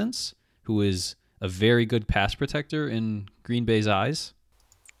 absence, who is a very good pass protector in Green Bay's eyes?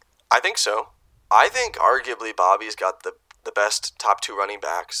 I think so. I think arguably Bobby's got the best top 2 running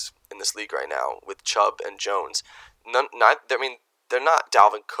backs in this league right now with Chubb and Jones. They're not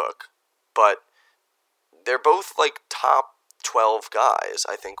Dalvin Cook, but they're both like top 12 guys,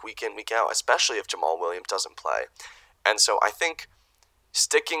 I think, week in, week out, especially if Jamal Williams doesn't play. And so I think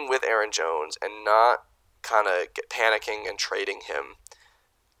sticking with Aaron Jones and not kind of panicking and trading him,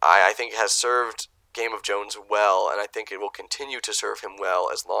 I think has served Game of Jones well, and I think it will continue to serve him well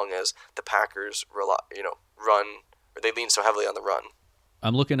as long as the Packers run, or they lean so heavily on the run.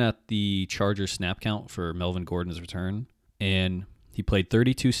 I'm looking at the Chargers snap count for Melvin Gordon's return, and he played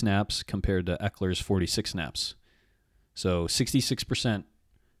 32 snaps compared to Eckler's 46 snaps. So 66%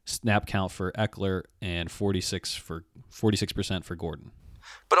 snap count for Eckler and 46% for Gordon.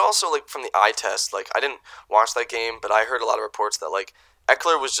 But also, like, from the eye test, like, I didn't watch that game, but I heard a lot of reports that, like,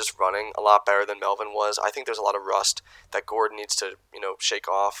 Eckler was just running a lot better than Melvin was. I think there's a lot of rust that Gordon needs to, shake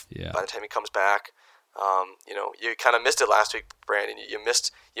off by the time he comes back. You kind of missed it last week, Brandon. You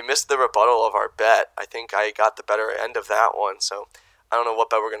missed the rebuttal of our bet. I think I got the better end of that one. So I don't know what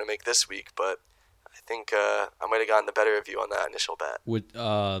bet we're going to make this week, but I think I might have gotten the better of you on that initial bet. With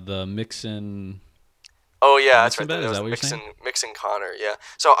the Mixon... Oh, yeah, that's right. Bet? Is that what you're saying? Mixon Connor, yeah.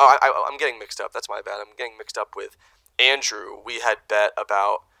 So I'm getting mixed up. That's my bad. I'm getting mixed up with Andrew. We had bet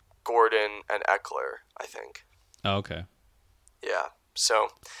about Gordon and Eckler, I think. Oh, okay. Yeah, so...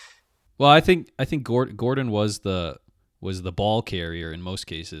 Well, I think Gordon was the ball carrier in most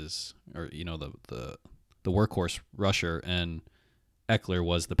cases, or the workhorse rusher, and Eckler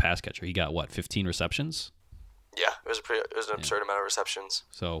was the pass catcher. He got 15 receptions? Yeah, it was an absurd amount of receptions.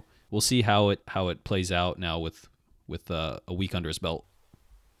 So we'll see how it plays out now with a week under his belt.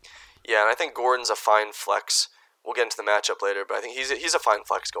 Yeah, and I think Gordon's a fine flex. We'll get into the matchup later, but I think he's a fine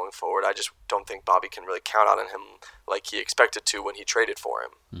flex going forward. I just don't think Bobby can really count on him like he expected to when he traded for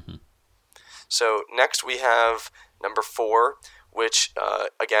him. Mm-hmm. So next we have number 4, which,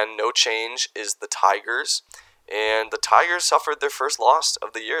 again, no change, is the Tigers. And the Tigers suffered their first loss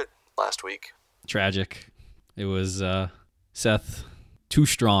of the year last week. Tragic. It was, Seth, too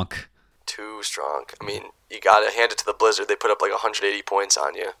strong. Too strong. I mean, you got to hand it to the Blizzard. They put up like 180 points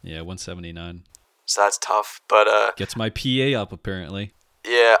on you. Yeah, 179. So that's tough. But gets my PA up, apparently.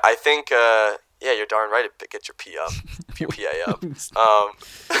 Yeah, I think... yeah, you're darn right to get your P up. Your PA up.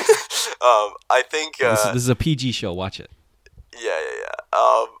 I think... this is a PG show. Watch it. Yeah.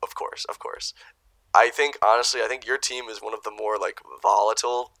 Of course. I think, honestly, your team is one of the more, like,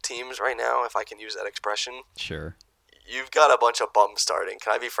 volatile teams right now, if I can use that expression. Sure. You've got a bunch of bums starting.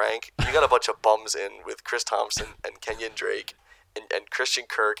 Can I be frank? You got a bunch of bums in with Chris Thompson and Kenyon Drake and Christian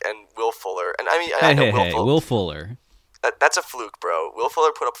Kirk and Will Fuller. And I know Will Fuller. That's a fluke, bro. Will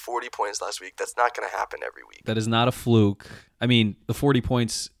Fuller put up 40 points last week. That's not going to happen every week. That is not a fluke. I mean, the 40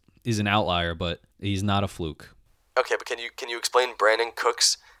 points is an outlier, but he's not a fluke. Okay, but can you explain Brandon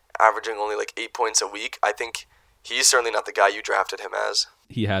Cooks averaging only like 8 points a week? I think he's certainly not the guy you drafted him as.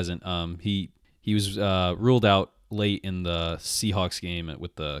 He hasn't. He was ruled out late in the Seahawks game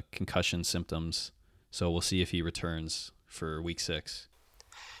with the concussion symptoms, so we'll see if he returns for week 6.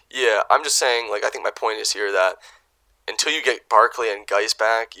 Yeah, I'm just saying, like, I think my point is here that until you get Barkley and Geis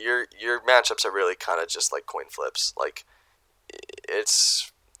back, your matchups are really kind of just like coin flips. Like,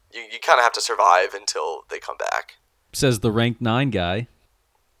 it's you kind of have to survive until they come back. Says the ranked 9 guy.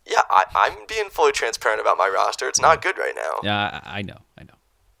 Yeah, I'm being fully transparent about my roster. It's not good right now. Yeah, I know.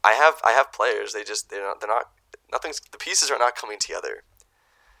 I have players. They're not. The pieces are not coming together.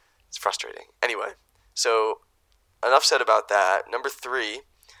 It's frustrating. Anyway, so enough said about that. Number 3.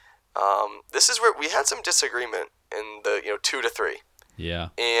 This is where we had some disagreement in the 2 to 3. Yeah.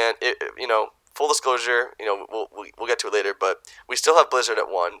 And full disclosure, we'll get to it later, but we still have Blizzard at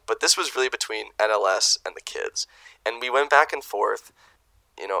 1. But this was really between NLS and the kids, and we went back and forth.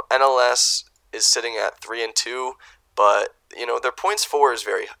 NLS is sitting at 3 and 2, but their points for is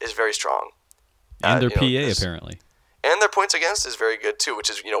very strong. And their PA apparently. And their points against is very good too, which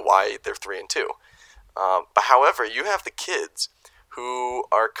is why they're 3 and 2. But however, you have the kids who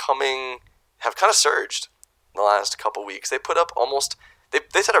have kind of surged in the last couple weeks. They put up almost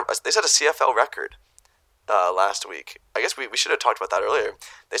they set a CFL record last week. I guess we should have talked about that earlier.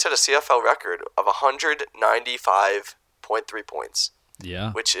 They set a CFL record of 195.3 points.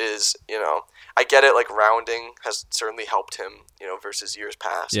 Yeah. Which is, I get it, like rounding has certainly helped him, versus years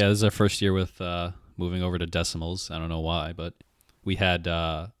past. Yeah, this is our first year with moving over to decimals. I don't know why, but we had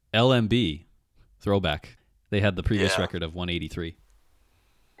LMB throwback. They had the previous record of 183.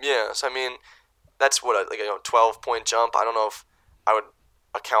 Yeah, so I mean, that's what 12-point jump. I don't know if I would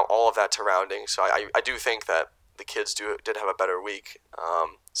account all of that to rounding. So I do think that the kids did have a better week.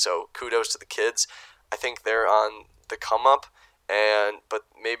 So kudos to the kids. I think they're on the come up, but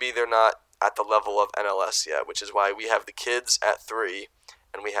maybe they're not at the level of NLS yet, which is why we have the kids at 3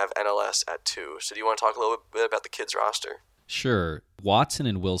 and we have NLS at 2. So do you want to talk a little bit about the kids roster? Sure. Watson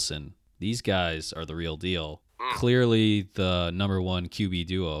and Wilson, these guys are the real deal. Clearly the number 1 QB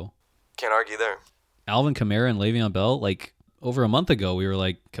duo. Can't argue there. Alvin Kamara and Le'Veon Bell, like over a month ago, we were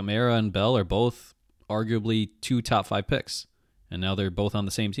like, Kamara and Bell are both arguably 2 top 5 picks, and now they're both on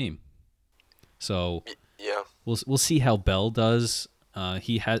the same team. So yeah, we'll see how Bell does.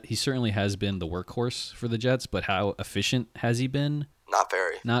 He certainly has been the workhorse for the Jets, but how efficient has he been? Not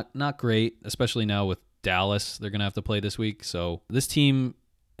very. Not great, especially now with Dallas. They're gonna have to play this week. So this team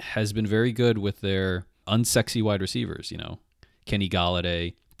has been very good with their unsexy wide receivers. Kenny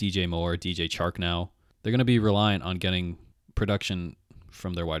Galladay, DJ Moore, DJ Chark. Now they're gonna be reliant on getting production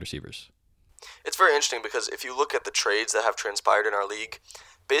from their wide receivers. It's very interesting because if you look at the trades that have transpired in our league,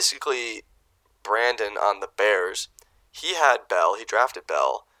 basically Brandon on the Bears, he had Bell, he drafted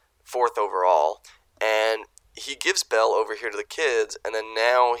Bell 4th overall, and he gives Bell over here to the kids, and then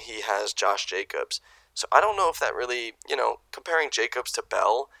now he has Josh Jacobs. So I don't know if that really, comparing Jacobs to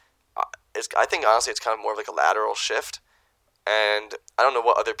Bell, I think honestly it's kind of more of like a lateral shift. And I don't know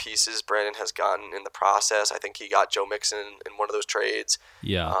what other pieces Brandon has gotten in the process. I think he got Joe Mixon in one of those trades.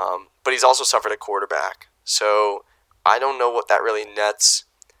 Yeah. But he's also suffered a quarterback. So I don't know what that really nets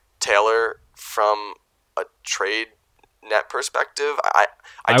Taylor from a trade net perspective.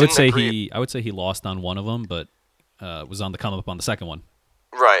 I would say he lost on one of them, but was on the come up on the second one.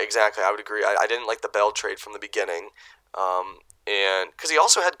 Right, exactly. I would agree. I didn't like the Bell trade from the beginning, and because he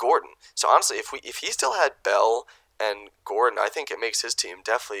also had Gordon. So honestly, if he still had Bell and Gordon, I think it makes his team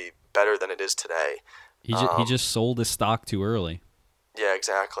definitely better than it is today. He just sold his stock too early. Yeah,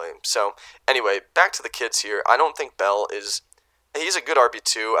 exactly. So anyway, back to the kids here. I don't think Bell is. He's a good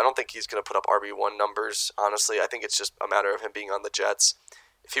RB2. I don't think he's going to put up RB1 numbers, honestly. I think it's just a matter of him being on the Jets.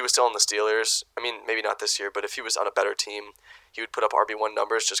 If he was still on the Steelers, I mean, maybe not this year, but if he was on a better team, he would put up RB1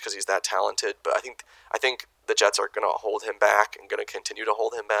 numbers just because he's that talented. But I think the Jets are going to hold him back and going to continue to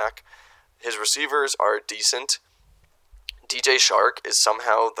hold him back. His receivers are decent. DJ Chark is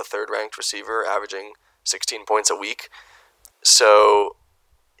somehow the 3rd-ranked receiver, averaging 16 points a week. So,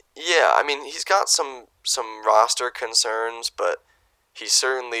 yeah, I mean, he's got some roster concerns, but he's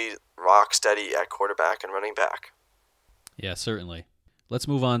certainly rock steady at quarterback and running back. Yeah, certainly. Let's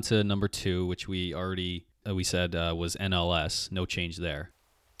move on to number 2, which we already said was NLS. No change there.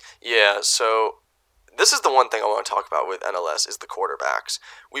 Yeah, so this is the one thing I want to talk about with NLS is the quarterbacks.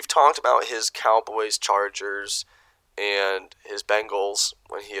 We've talked about his Cowboys, Chargers, and his Bengals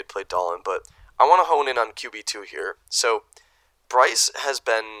when he had played Dolan, but I want to hone in on QB2 here. So Bryce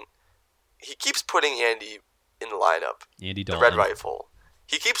he keeps putting Andy in the lineup. Andy Dalton. The Red Rifle.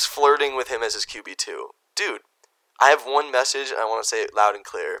 He keeps flirting with him as his QB2. Dude, I have one message and I want to say it loud and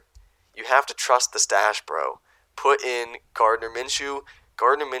clear. You have to trust the stash, bro. Put in Gardner Minshew.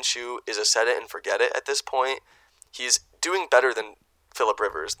 Gardner Minshew is a set it and forget it at this point. He's doing better than Phillip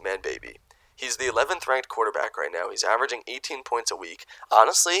Rivers, man baby. He's the 11th ranked quarterback right now. He's averaging 18 points a week.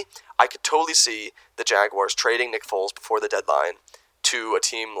 Honestly, I could totally see the Jaguars trading Nick Foles before the deadline to a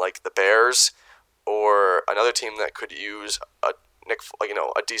team like the Bears or another team that could use a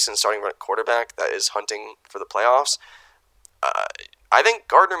a decent starting quarterback that is hunting for the playoffs. I think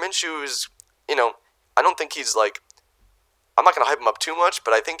Gardner Minshew is, I don't think he's like, I'm not going to hype him up too much,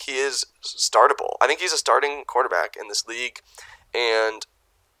 but I think he is startable. I think he's a starting quarterback in this league, and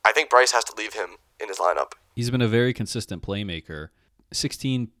I think Bryce has to leave him in his lineup. He's been a very consistent playmaker.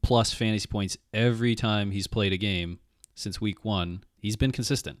 16-plus fantasy points every time he's played a game since week 1. He's been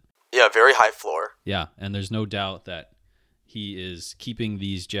consistent. Yeah, very high floor. Yeah, and there's no doubt that he is keeping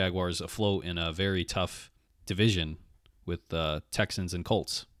these Jaguars afloat in a very tough division with the Texans and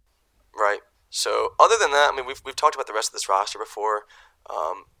Colts. Right. So other than that, I mean, we've talked about the rest of this roster before.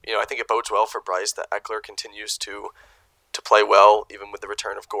 I think it bodes well for Bryce that Eckler continues to play well, even with the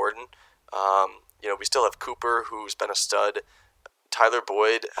return of Gordon. We still have Cooper, who's been a stud. Tyler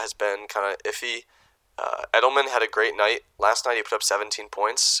Boyd has been kind of iffy. Edelman had a great night. Last night he put up 17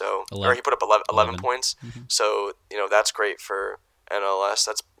 points, or he put up 11 points. Mm-hmm. So, that's great for NLS.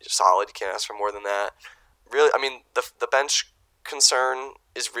 That's solid. You can't ask for more than that. Really, I mean, the bench concern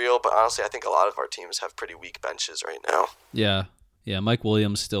is real, but honestly, I think a lot of our teams have pretty weak benches right now. Yeah. Mike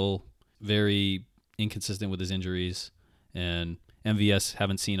Williams still very inconsistent with his injuries, and MVS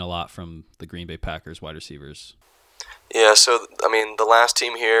haven't seen a lot from the Green Bay Packers wide receivers. Yeah, so, I mean, the last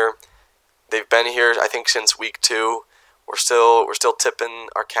team here, they've been here, I think, since week 2. We're still tipping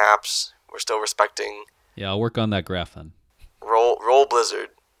our caps. We're still respecting. Yeah, I'll work on that graph then. Roll Blizzard.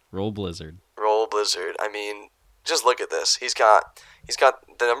 Roll Blizzard. Roll Blizzard. I mean, just look at this. He's got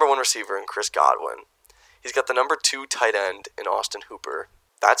the number 1 receiver in Chris Godwin. He's got the number 2 tight end in Austin Hooper.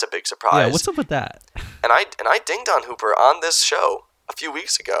 That's a big surprise. Yeah, what's up with that? And I dinged on Hooper on this show a few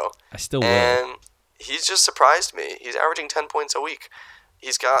weeks ago. I still will. And he's just surprised me. He's averaging 10 points a week.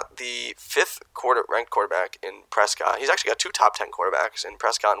 He's got the 5th ranked quarterback in Prescott. He's actually got 2 top 10 quarterbacks in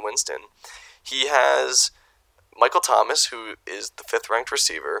Prescott and Winston. He has Michael Thomas, who is the 5th ranked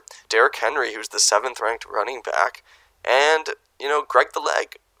receiver, Derrick Henry, who's the 7th ranked running back, and Greg the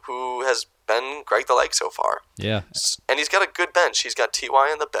Leg, who has been Greg the Leg so far. Yeah. And he's got a good bench. He's got T.Y.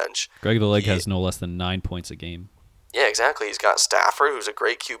 on the bench. Greg the Leg has no less than 9 points a game. Yeah, exactly. He's got Stafford, who's a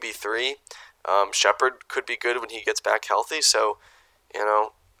great QB3. Shepard could be good when he gets back healthy. So, and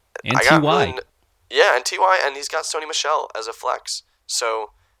T.Y. And T.Y. And he's got Sony Michel as a flex.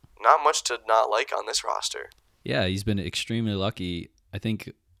 So, not much to not like on this roster. Yeah, he's been extremely lucky. I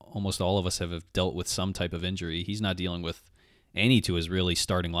think almost all of us have dealt with some type of injury. He's not dealing with any to his really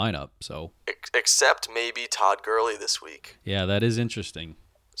starting lineup. So except maybe Todd Gurley this week. Yeah, that is interesting.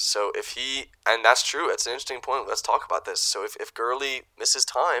 So and that's true. It's an interesting point. Let's talk about this. So if Gurley misses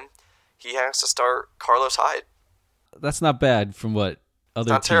time, he has to start Carlos Hyde. That's not bad from what other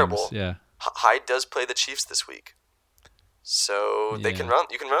not teams. Terrible. Yeah. Hyde does play the Chiefs this week. So they can run.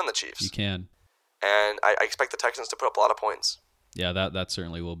 You can run the Chiefs. You can. And I expect the Texans to put up a lot of points. Yeah, that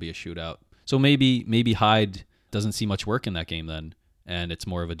certainly will be a shootout. So maybe Hyde doesn't see much work in that game then, and it's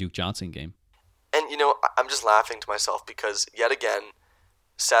more of a Duke Johnson game. And, I'm just laughing to myself because, yet again,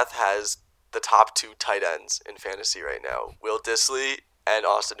 Seth has the top 2 tight ends in fantasy right now, Will Dissly and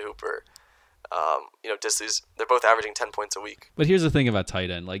Austin Hooper. They're both averaging 10 points a week. But here's the thing about tight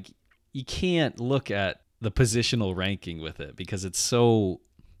end. Like, you can't look at the positional ranking with it because it's so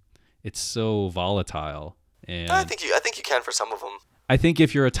volatile. And I think you can for some of them. I think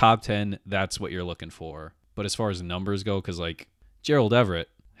if you're a top 10, that's what you're looking for. But as far as numbers go, because like Gerald Everett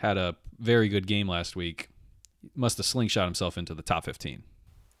had a very good game last week, must have slingshot himself into the top 15.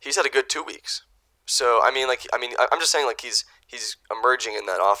 He's had a good 2 weeks. So I'm just saying like he's emerging in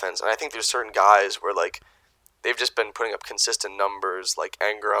that offense, and I think there's certain guys where like they've just been putting up consistent numbers, like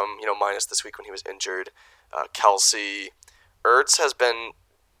Engram, minus this week when he was injured. Kelsey, Ertz has been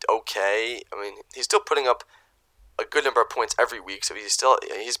okay. I mean, he's still putting up a good number of points every week, so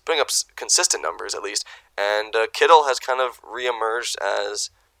he's putting up consistent numbers at least. And Kittle has kind of reemerged as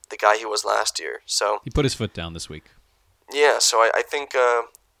the guy he was last year. So he put his foot down this week. Yeah, so I think,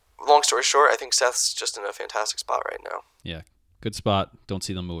 long story short, I think Seth's just in a fantastic spot right now. Yeah, good spot. Don't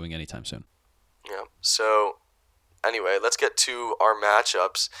see them moving anytime soon. Yeah. So anyway, let's get to our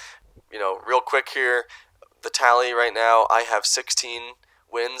matchups. Real quick here, the tally right now, I have 16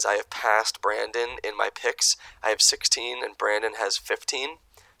 wins. I have passed Brandon in my picks. I have 16 and Brandon has 15.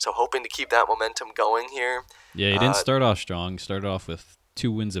 So hoping to keep that momentum going here. Yeah, he didn't start off strong. Started off with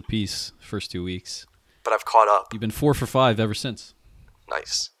 2 wins apiece first 2 weeks. But I've caught up. You've been 4 for 5 ever since.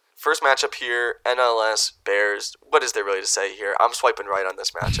 Nice. First matchup here, NLS Bears. What is there really to say here? I'm swiping right on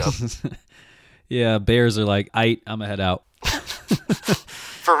this matchup. Yeah, Bears are like, I'm going to head out.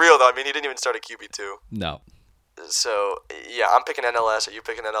 For real, though. I mean, he didn't even start a QB2. No. So, yeah, I'm picking NLS. Are you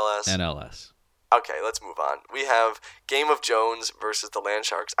picking NLS? NLS. Okay, let's move on. We have Game of Jones versus the Land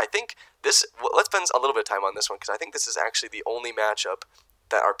Sharks. I think this. Let's spend a little bit of time on this one because I think this is actually the only matchup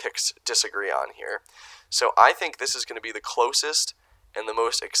that our picks disagree on here. So I think this is going to be the closest and the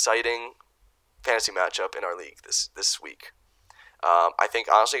most exciting fantasy matchup in our league this week. I think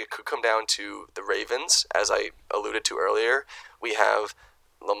honestly it could come down to the Ravens, as I alluded to earlier. We have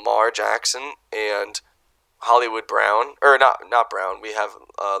Lamar Jackson and Hollywood Brown, or not Brown. We have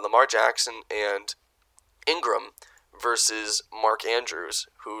Lamar Jackson and Ingram versus Mark Andrews,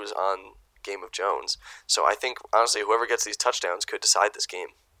 who's on Game of Jones. So I think honestly, whoever gets these touchdowns could decide this game.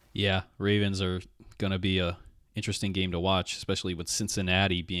 Yeah, Ravens are going to be a interesting game to watch, especially with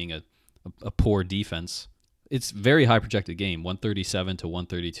Cincinnati being a poor defense. It's very high projected game, 137 to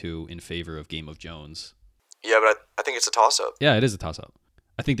 132 in favor of Game of Jones. Yeah, but I think it's a toss-up. Yeah, it is a toss-up.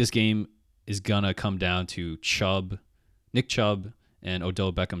 I think this game is going to come down to Nick Chubb and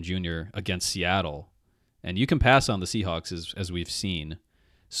Odell Beckham Jr. against Seattle. And you can pass on the Seahawks as we've seen.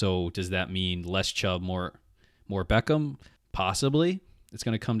 So does that mean less Chubb, more Beckham? Possibly. It's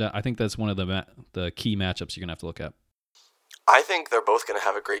going to come down. I think that's one of the key matchups you're going to have to look at. I think they're both going to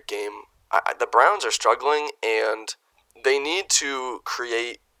have a great game. The Browns are struggling, and they need to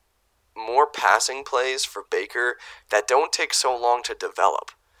create more passing plays for Baker that don't take so long to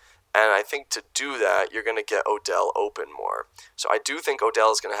develop. And I think to do that, you're going to get Odell open more. So I do think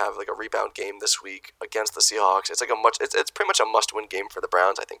Odell is going to have like a rebound game this week against the Seahawks. It's like it's pretty much a must-win game for the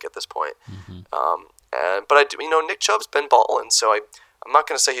Browns, I think, at this point. Mm-hmm. But I do, Nick Chubb's been balling, so I'm not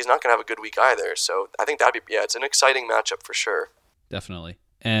going to say he's not going to have a good week either. So I think it's an exciting matchup for sure. Definitely.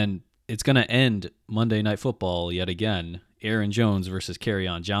 And it's going to end Monday Night Football yet again. Aaron Jones versus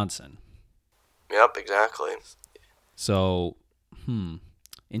Kerryon Johnson. Yep, exactly. So,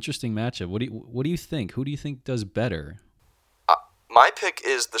 interesting matchup. What do you think? Who do you think does better? My pick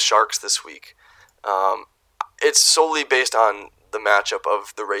is the Sharks this week. It's solely based on the matchup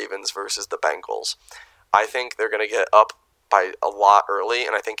of the Ravens versus the Bengals. I think they're going to get up by a lot early,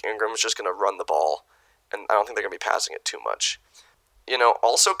 and I think Ingram's just going to run the ball, and I don't think they're going to be passing it too much.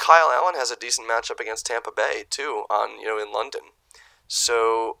 Also Kyle Allen has a decent matchup against Tampa Bay too in London.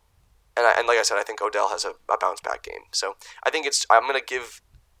 So, and like I said, I think Odell has a bounce back game. So I think I'm going to give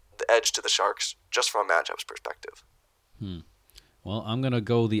the edge to the Sharks just from a matchups perspective. Well, I'm going to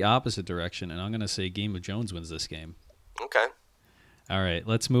go the opposite direction, and I'm going to say Game of Jones wins this game. Okay. All right,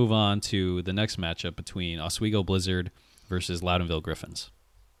 let's move on to the next matchup between Oswego Blizzard versus Loudonville Griffins.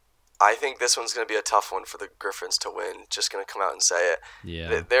 I think this one's going to be a tough one for the Griffins to win. Just going to come out and say it.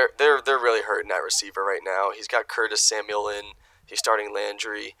 Yeah. They're really hurting at receiver right now. He's got Curtis Samuel in. He's starting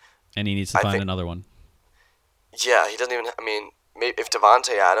Landry. And he needs to find another one. Yeah, he doesn't even. I mean, maybe if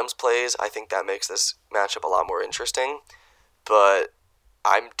Devontae Adams plays, I think that makes this matchup a lot more interesting. But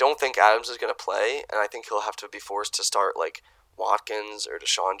I don't think Adams is going to play, and I think he'll have to be forced to start like Watkins or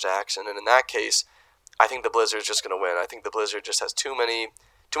Deshaun Jackson. And in that case, I think the Blizzard's just going to win. I think the Blizzard just has too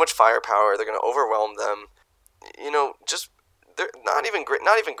much firepower. They're going to overwhelm them. They're not even great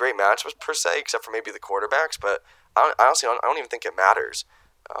matchups per se, except for maybe the quarterbacks. But honestly, I don't even think it matters.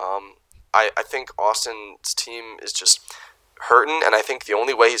 I think Austin's team is just hurting, and I think the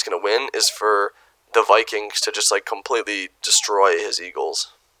only way he's going to win is for the Vikings to just like completely destroy his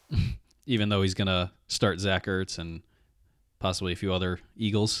Eagles. Even though he's going to start Zach Ertz and possibly a few other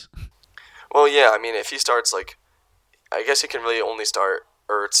Eagles. Well, yeah, I mean, if he starts I guess he can really only start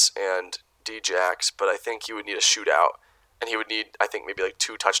Ertz and D-Jax, but I think he would need a shootout, and he would need, I think, maybe like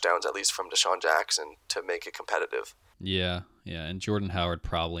 2 touchdowns at least from Deshaun Jackson to make it competitive. Yeah, and Jordan Howard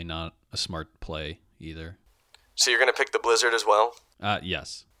probably not a smart play either. So you're going to pick the Blizzard as well?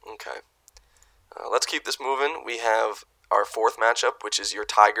 Yes. Okay. Let's keep this moving. We have our fourth matchup, which is your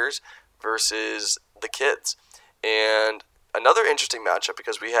Tigers versus the Kids. And another interesting matchup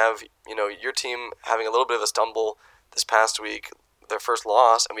because we have, your team having a little bit of a stumble this past week, their first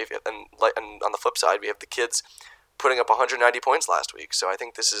loss, and on the flip side, we have the Kids putting up 190 points last week. So I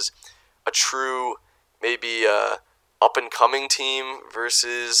think this is a true, maybe up-and-coming team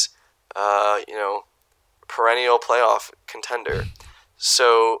versus, perennial playoff contender.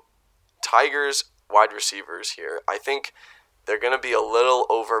 So Tigers wide receivers here. I think they're going to be a little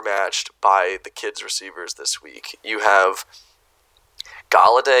overmatched by the Kids receivers this week. You have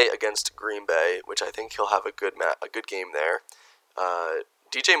Galladay against Green Bay, which I think he'll have a good game there.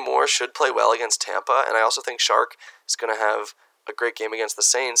 DJ Moore should play well against Tampa, and I also think Shark is going to have a great game against the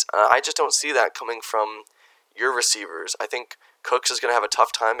Saints. I just don't see that coming from your receivers. I think Cooks is going to have a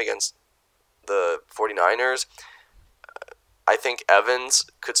tough time against the 49ers. I think Evans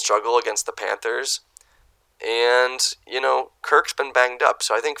could struggle against the Panthers. And, Kirk's been banged up.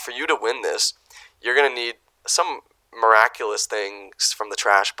 So I think for you to win this, you're going to need some miraculous things from the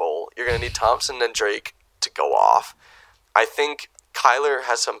trash bowl. You're going to need Thompson and Drake to go off. I think Kyler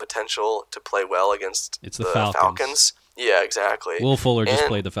has some potential to play well against the Falcons. Yeah, exactly. Will Fuller just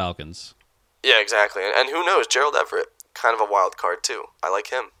played the Falcons. Yeah, exactly. And who knows? Gerald Everett, kind of a wild card too. I like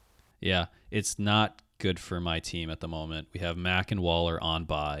him. Yeah, it's not good for my team at the moment. We have Mack and Waller on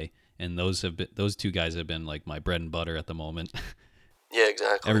bye, and those two guys have been like my bread and butter at the moment. Yeah,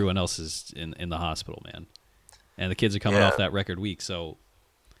 exactly. Everyone else is in the hospital, man. And the kids are coming off that record week, so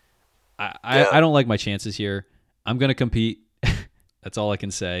I don't like my chances here. I'm going to compete. That's all I can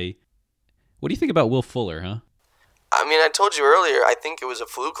say. What do you think about Will Fuller, huh? I mean, I told you earlier, I think it was a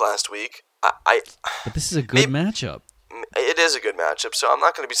fluke last week. But this is a good matchup. It is a good matchup, so I'm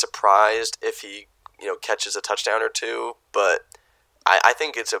not going to be surprised if he, catches a touchdown or two. But I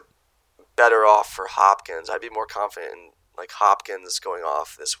think it's a better off for Hopkins. I'd be more confident in Hopkins going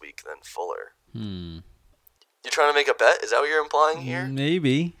off this week than Fuller. You trying to make a bet? Is that what you're implying here?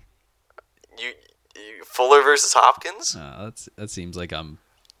 Maybe. You Fuller versus Hopkins? That seems like I'm.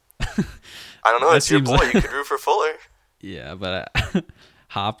 I don't know. It's your boy. You could root for Fuller. Yeah, but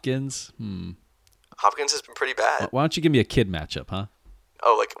Hopkins. Hopkins has been pretty bad. Why don't you give me a kid matchup, huh?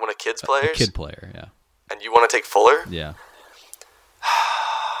 Oh, like one of kids' players? A kid player, yeah. And you want to take Fuller? Yeah.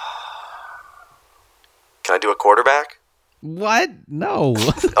 Can I do a quarterback? What? No.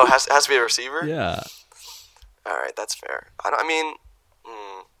 Oh, it has to be a receiver? Yeah. All right, that's fair.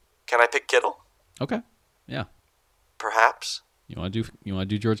 Can I pick Kittle? Okay. Yeah. Perhaps. You want to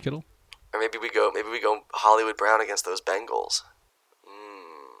do George Kittle? Or maybe we go Hollywood Brown against those Bengals.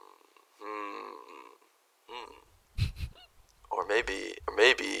 Or maybe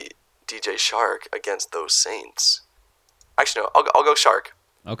DJ Shark against those Saints. Actually, no. I'll go Shark.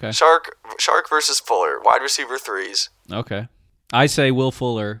 Okay. Shark versus Fuller, wide receiver 3s. Okay. I say Will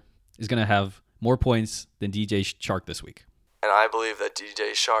Fuller is going to have more points than DJ Shark this week. And I believe that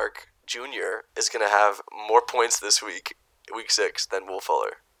DJ Shark Jr. is going to have more points this week, week 6, than Will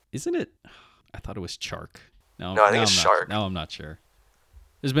Fuller. Isn't it? I thought it was Chark. No, I think it's Shark. Now I'm not sure.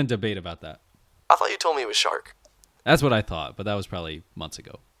 There's been debate about that. I thought you told me it was Shark. That's what I thought, but that was probably months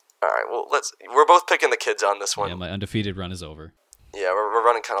ago. All right, well, we're both picking the kids on this one. Yeah, my undefeated run is over. Yeah, we're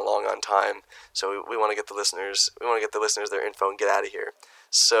running kind of long on time, so we want to get the listeners their info and get out of here.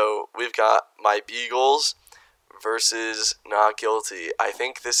 So we've got my Beagles versus Not Guilty. I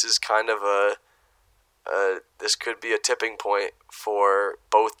think this is kind of this could be a tipping point for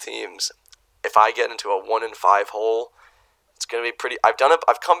both teams. If I get into a 1-5 hole, it's gonna be pretty. I've done it.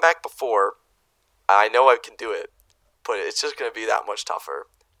 I've come back before. I know I can do it, but it's just gonna be that much tougher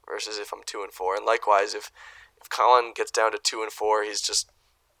versus if I'm 2-4. And likewise, if Colin gets down to 2-4,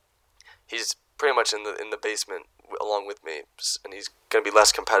 he's pretty much in the basement along with me, and he's gonna be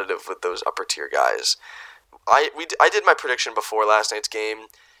less competitive with those upper tier guys. I did my prediction before last night's game.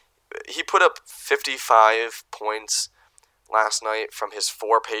 He put up 55 points last night from his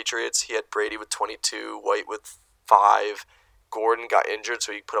 4 Patriots. He had Brady with 22, White with 5. Gordon got injured,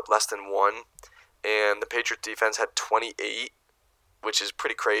 so he put up less than 1. And the Patriots defense had 28, which is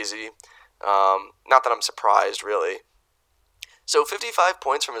pretty crazy. Not that I'm surprised, really. So 55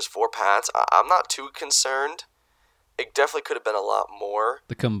 points from his 4 Pats. I'm not too concerned. It definitely could have been a lot more.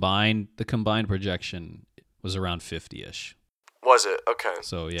 The combined projection was around 50-ish. Was it? Okay.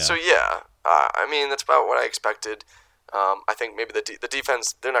 So yeah. I mean, that's about what I expected. I think maybe the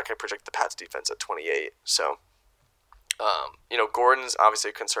defense, they're not going to project the Pats defense at 28. So, Gordon's obviously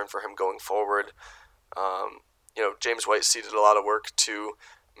a concern for him going forward. James White ceded a lot of work to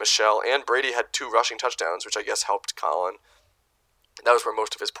Michelle, and Brady had 2 rushing touchdowns, which I guess helped Colin. That was where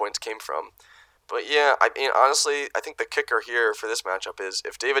most of his points came from. But yeah, I mean, honestly, I think the kicker here for this matchup is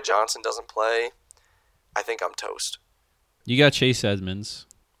if David Johnson doesn't play, I think I'm toast. You got Chase Edmonds.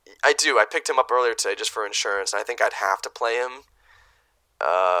 I do. I picked him up earlier today just for insurance, and I think I'd have to play him.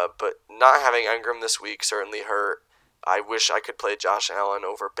 But not having Ingram this week certainly hurt. I wish I could play Josh Allen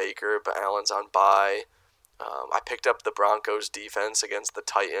over Baker, but Allen's on bye. I picked up the Broncos defense against the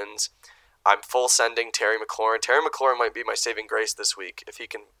Titans. I'm full sending Terry McLaurin. Terry McLaurin might be my saving grace this week if he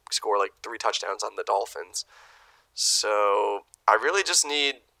can score 3 touchdowns on the Dolphins. So I really just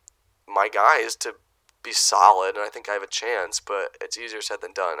need my guys to be solid, and I think I have a chance, but it's easier said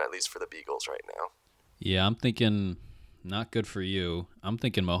than done, at least for the Beagles right now. Yeah, I'm thinking not good for you. I'm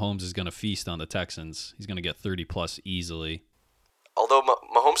thinking Mahomes is going to feast on the Texans. He's going to get 30-plus easily. Although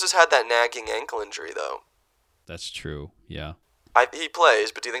Mahomes has had that nagging ankle injury, though. That's true, yeah. He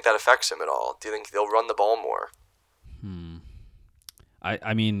plays, but do you think that affects him at all? Do you think they'll run the ball more?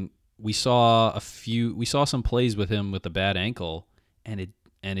 I mean, we saw some plays with him with a bad ankle, and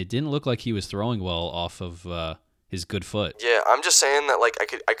and it didn't look like he was throwing well off of his good foot. Yeah, I'm just saying that like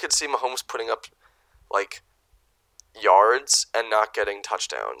I could see Mahomes putting up like yards and not getting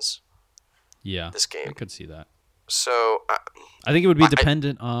touchdowns. Yeah, this game. I could see that. So I think it would be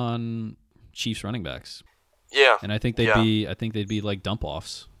dependent on Chiefs running backs. Yeah, and I think they'd be like dump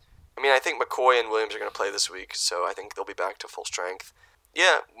offs. I mean, I think McCoy and Williams are going to play this week, so I think they'll be back to full strength.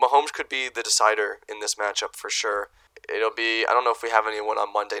 Yeah, Mahomes could be the decider in this matchup for sure. It'll be, I don't know if we have anyone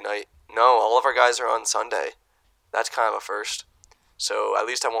on Monday night. No, all of our guys are on Sunday. That's kind of a first. So at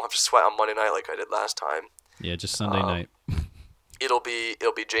least I won't have to sweat on Monday night like I did last time. Yeah, just Sunday night. It'll be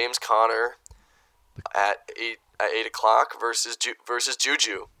James Conner at 8 o'clock versus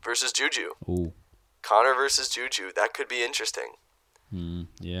Juju. Ooh. Conner versus Juju. That could be interesting.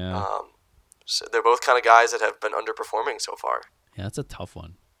 Yeah. So they're both kind of guys that have been underperforming so far. Yeah, that's a tough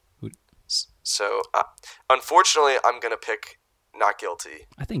one. So, unfortunately, I'm gonna pick not guilty.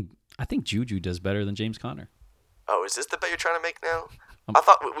 I think Juju does better than James Conner. Oh, is this the bet you're trying to make now? I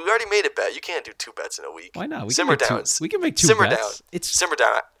thought we already made a bet. You can't do 2 bets in a week. Why not? Simmer down. We can make 2 simmer bets. Down. Simmer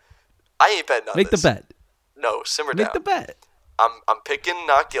down. I ain't betting on Make this. the bet. No, simmer down. Make the bet. I'm picking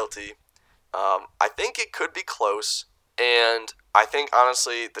not guilty. I think it could be close, and I think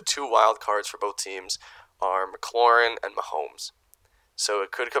honestly the 2 wild cards for both teams are McLaurin and Mahomes. So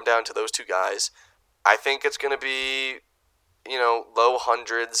it could come down to those 2 guys. I think it's going to be, low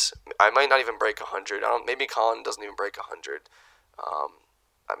hundreds. I might not even break 100. Maybe Colin doesn't even break 100.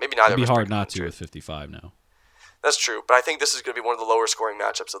 Maybe neither. It'd be hard not to with 55 now. That's true, but I think this is going to be one of the lower scoring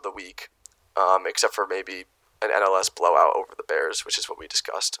matchups of the week, except for maybe an NLS blowout over the Bears, which is what we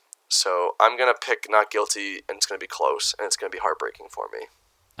discussed. So I'm going to pick not guilty, and it's going to be close, and it's going to be heartbreaking for me.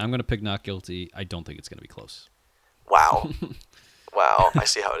 I'm going to pick not guilty. I don't think it's going to be close. Wow. Wow, I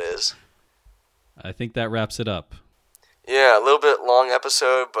see how it is. I think that wraps it up. Yeah, a little bit long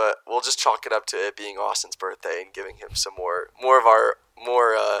episode, but we'll just chalk it up to it being Austin's birthday and giving him some more of our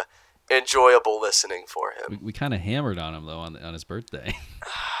more enjoyable listening for him. We kind of hammered on him though on his birthday.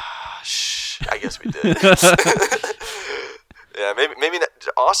 Shh, I guess we did. Yeah, maybe not.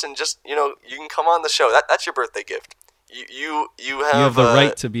 Austin, just you can come on the show. That's your birthday gift. You have the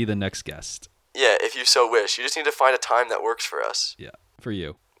right to be the next guest. Yeah, if you so wish. You just need to find a time that works for us. Yeah, for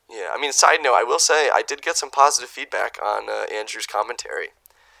you. Yeah, I mean, side note, I will say I did get some positive feedback on Andrew's commentary.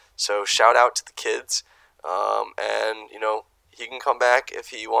 So shout out to the kids, and he can come back if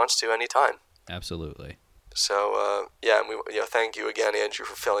he wants to anytime. Absolutely. So and we thank you again, Andrew,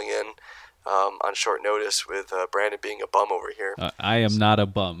 for filling in on short notice with Brandon being a bum over here. I am not a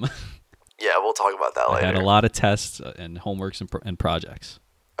bum. Yeah, we'll talk about that later. I had a lot of tests and homeworks and projects.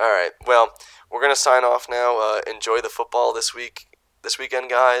 All right. Well, we're gonna sign off now. Enjoy the football this weekend,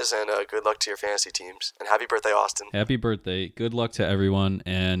 guys, and good luck to your fantasy teams. And happy birthday, Austin. Happy birthday. Good luck to everyone.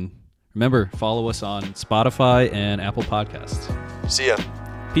 And remember, follow us on Spotify and Apple Podcasts. See ya.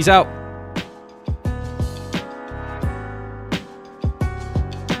 Peace out.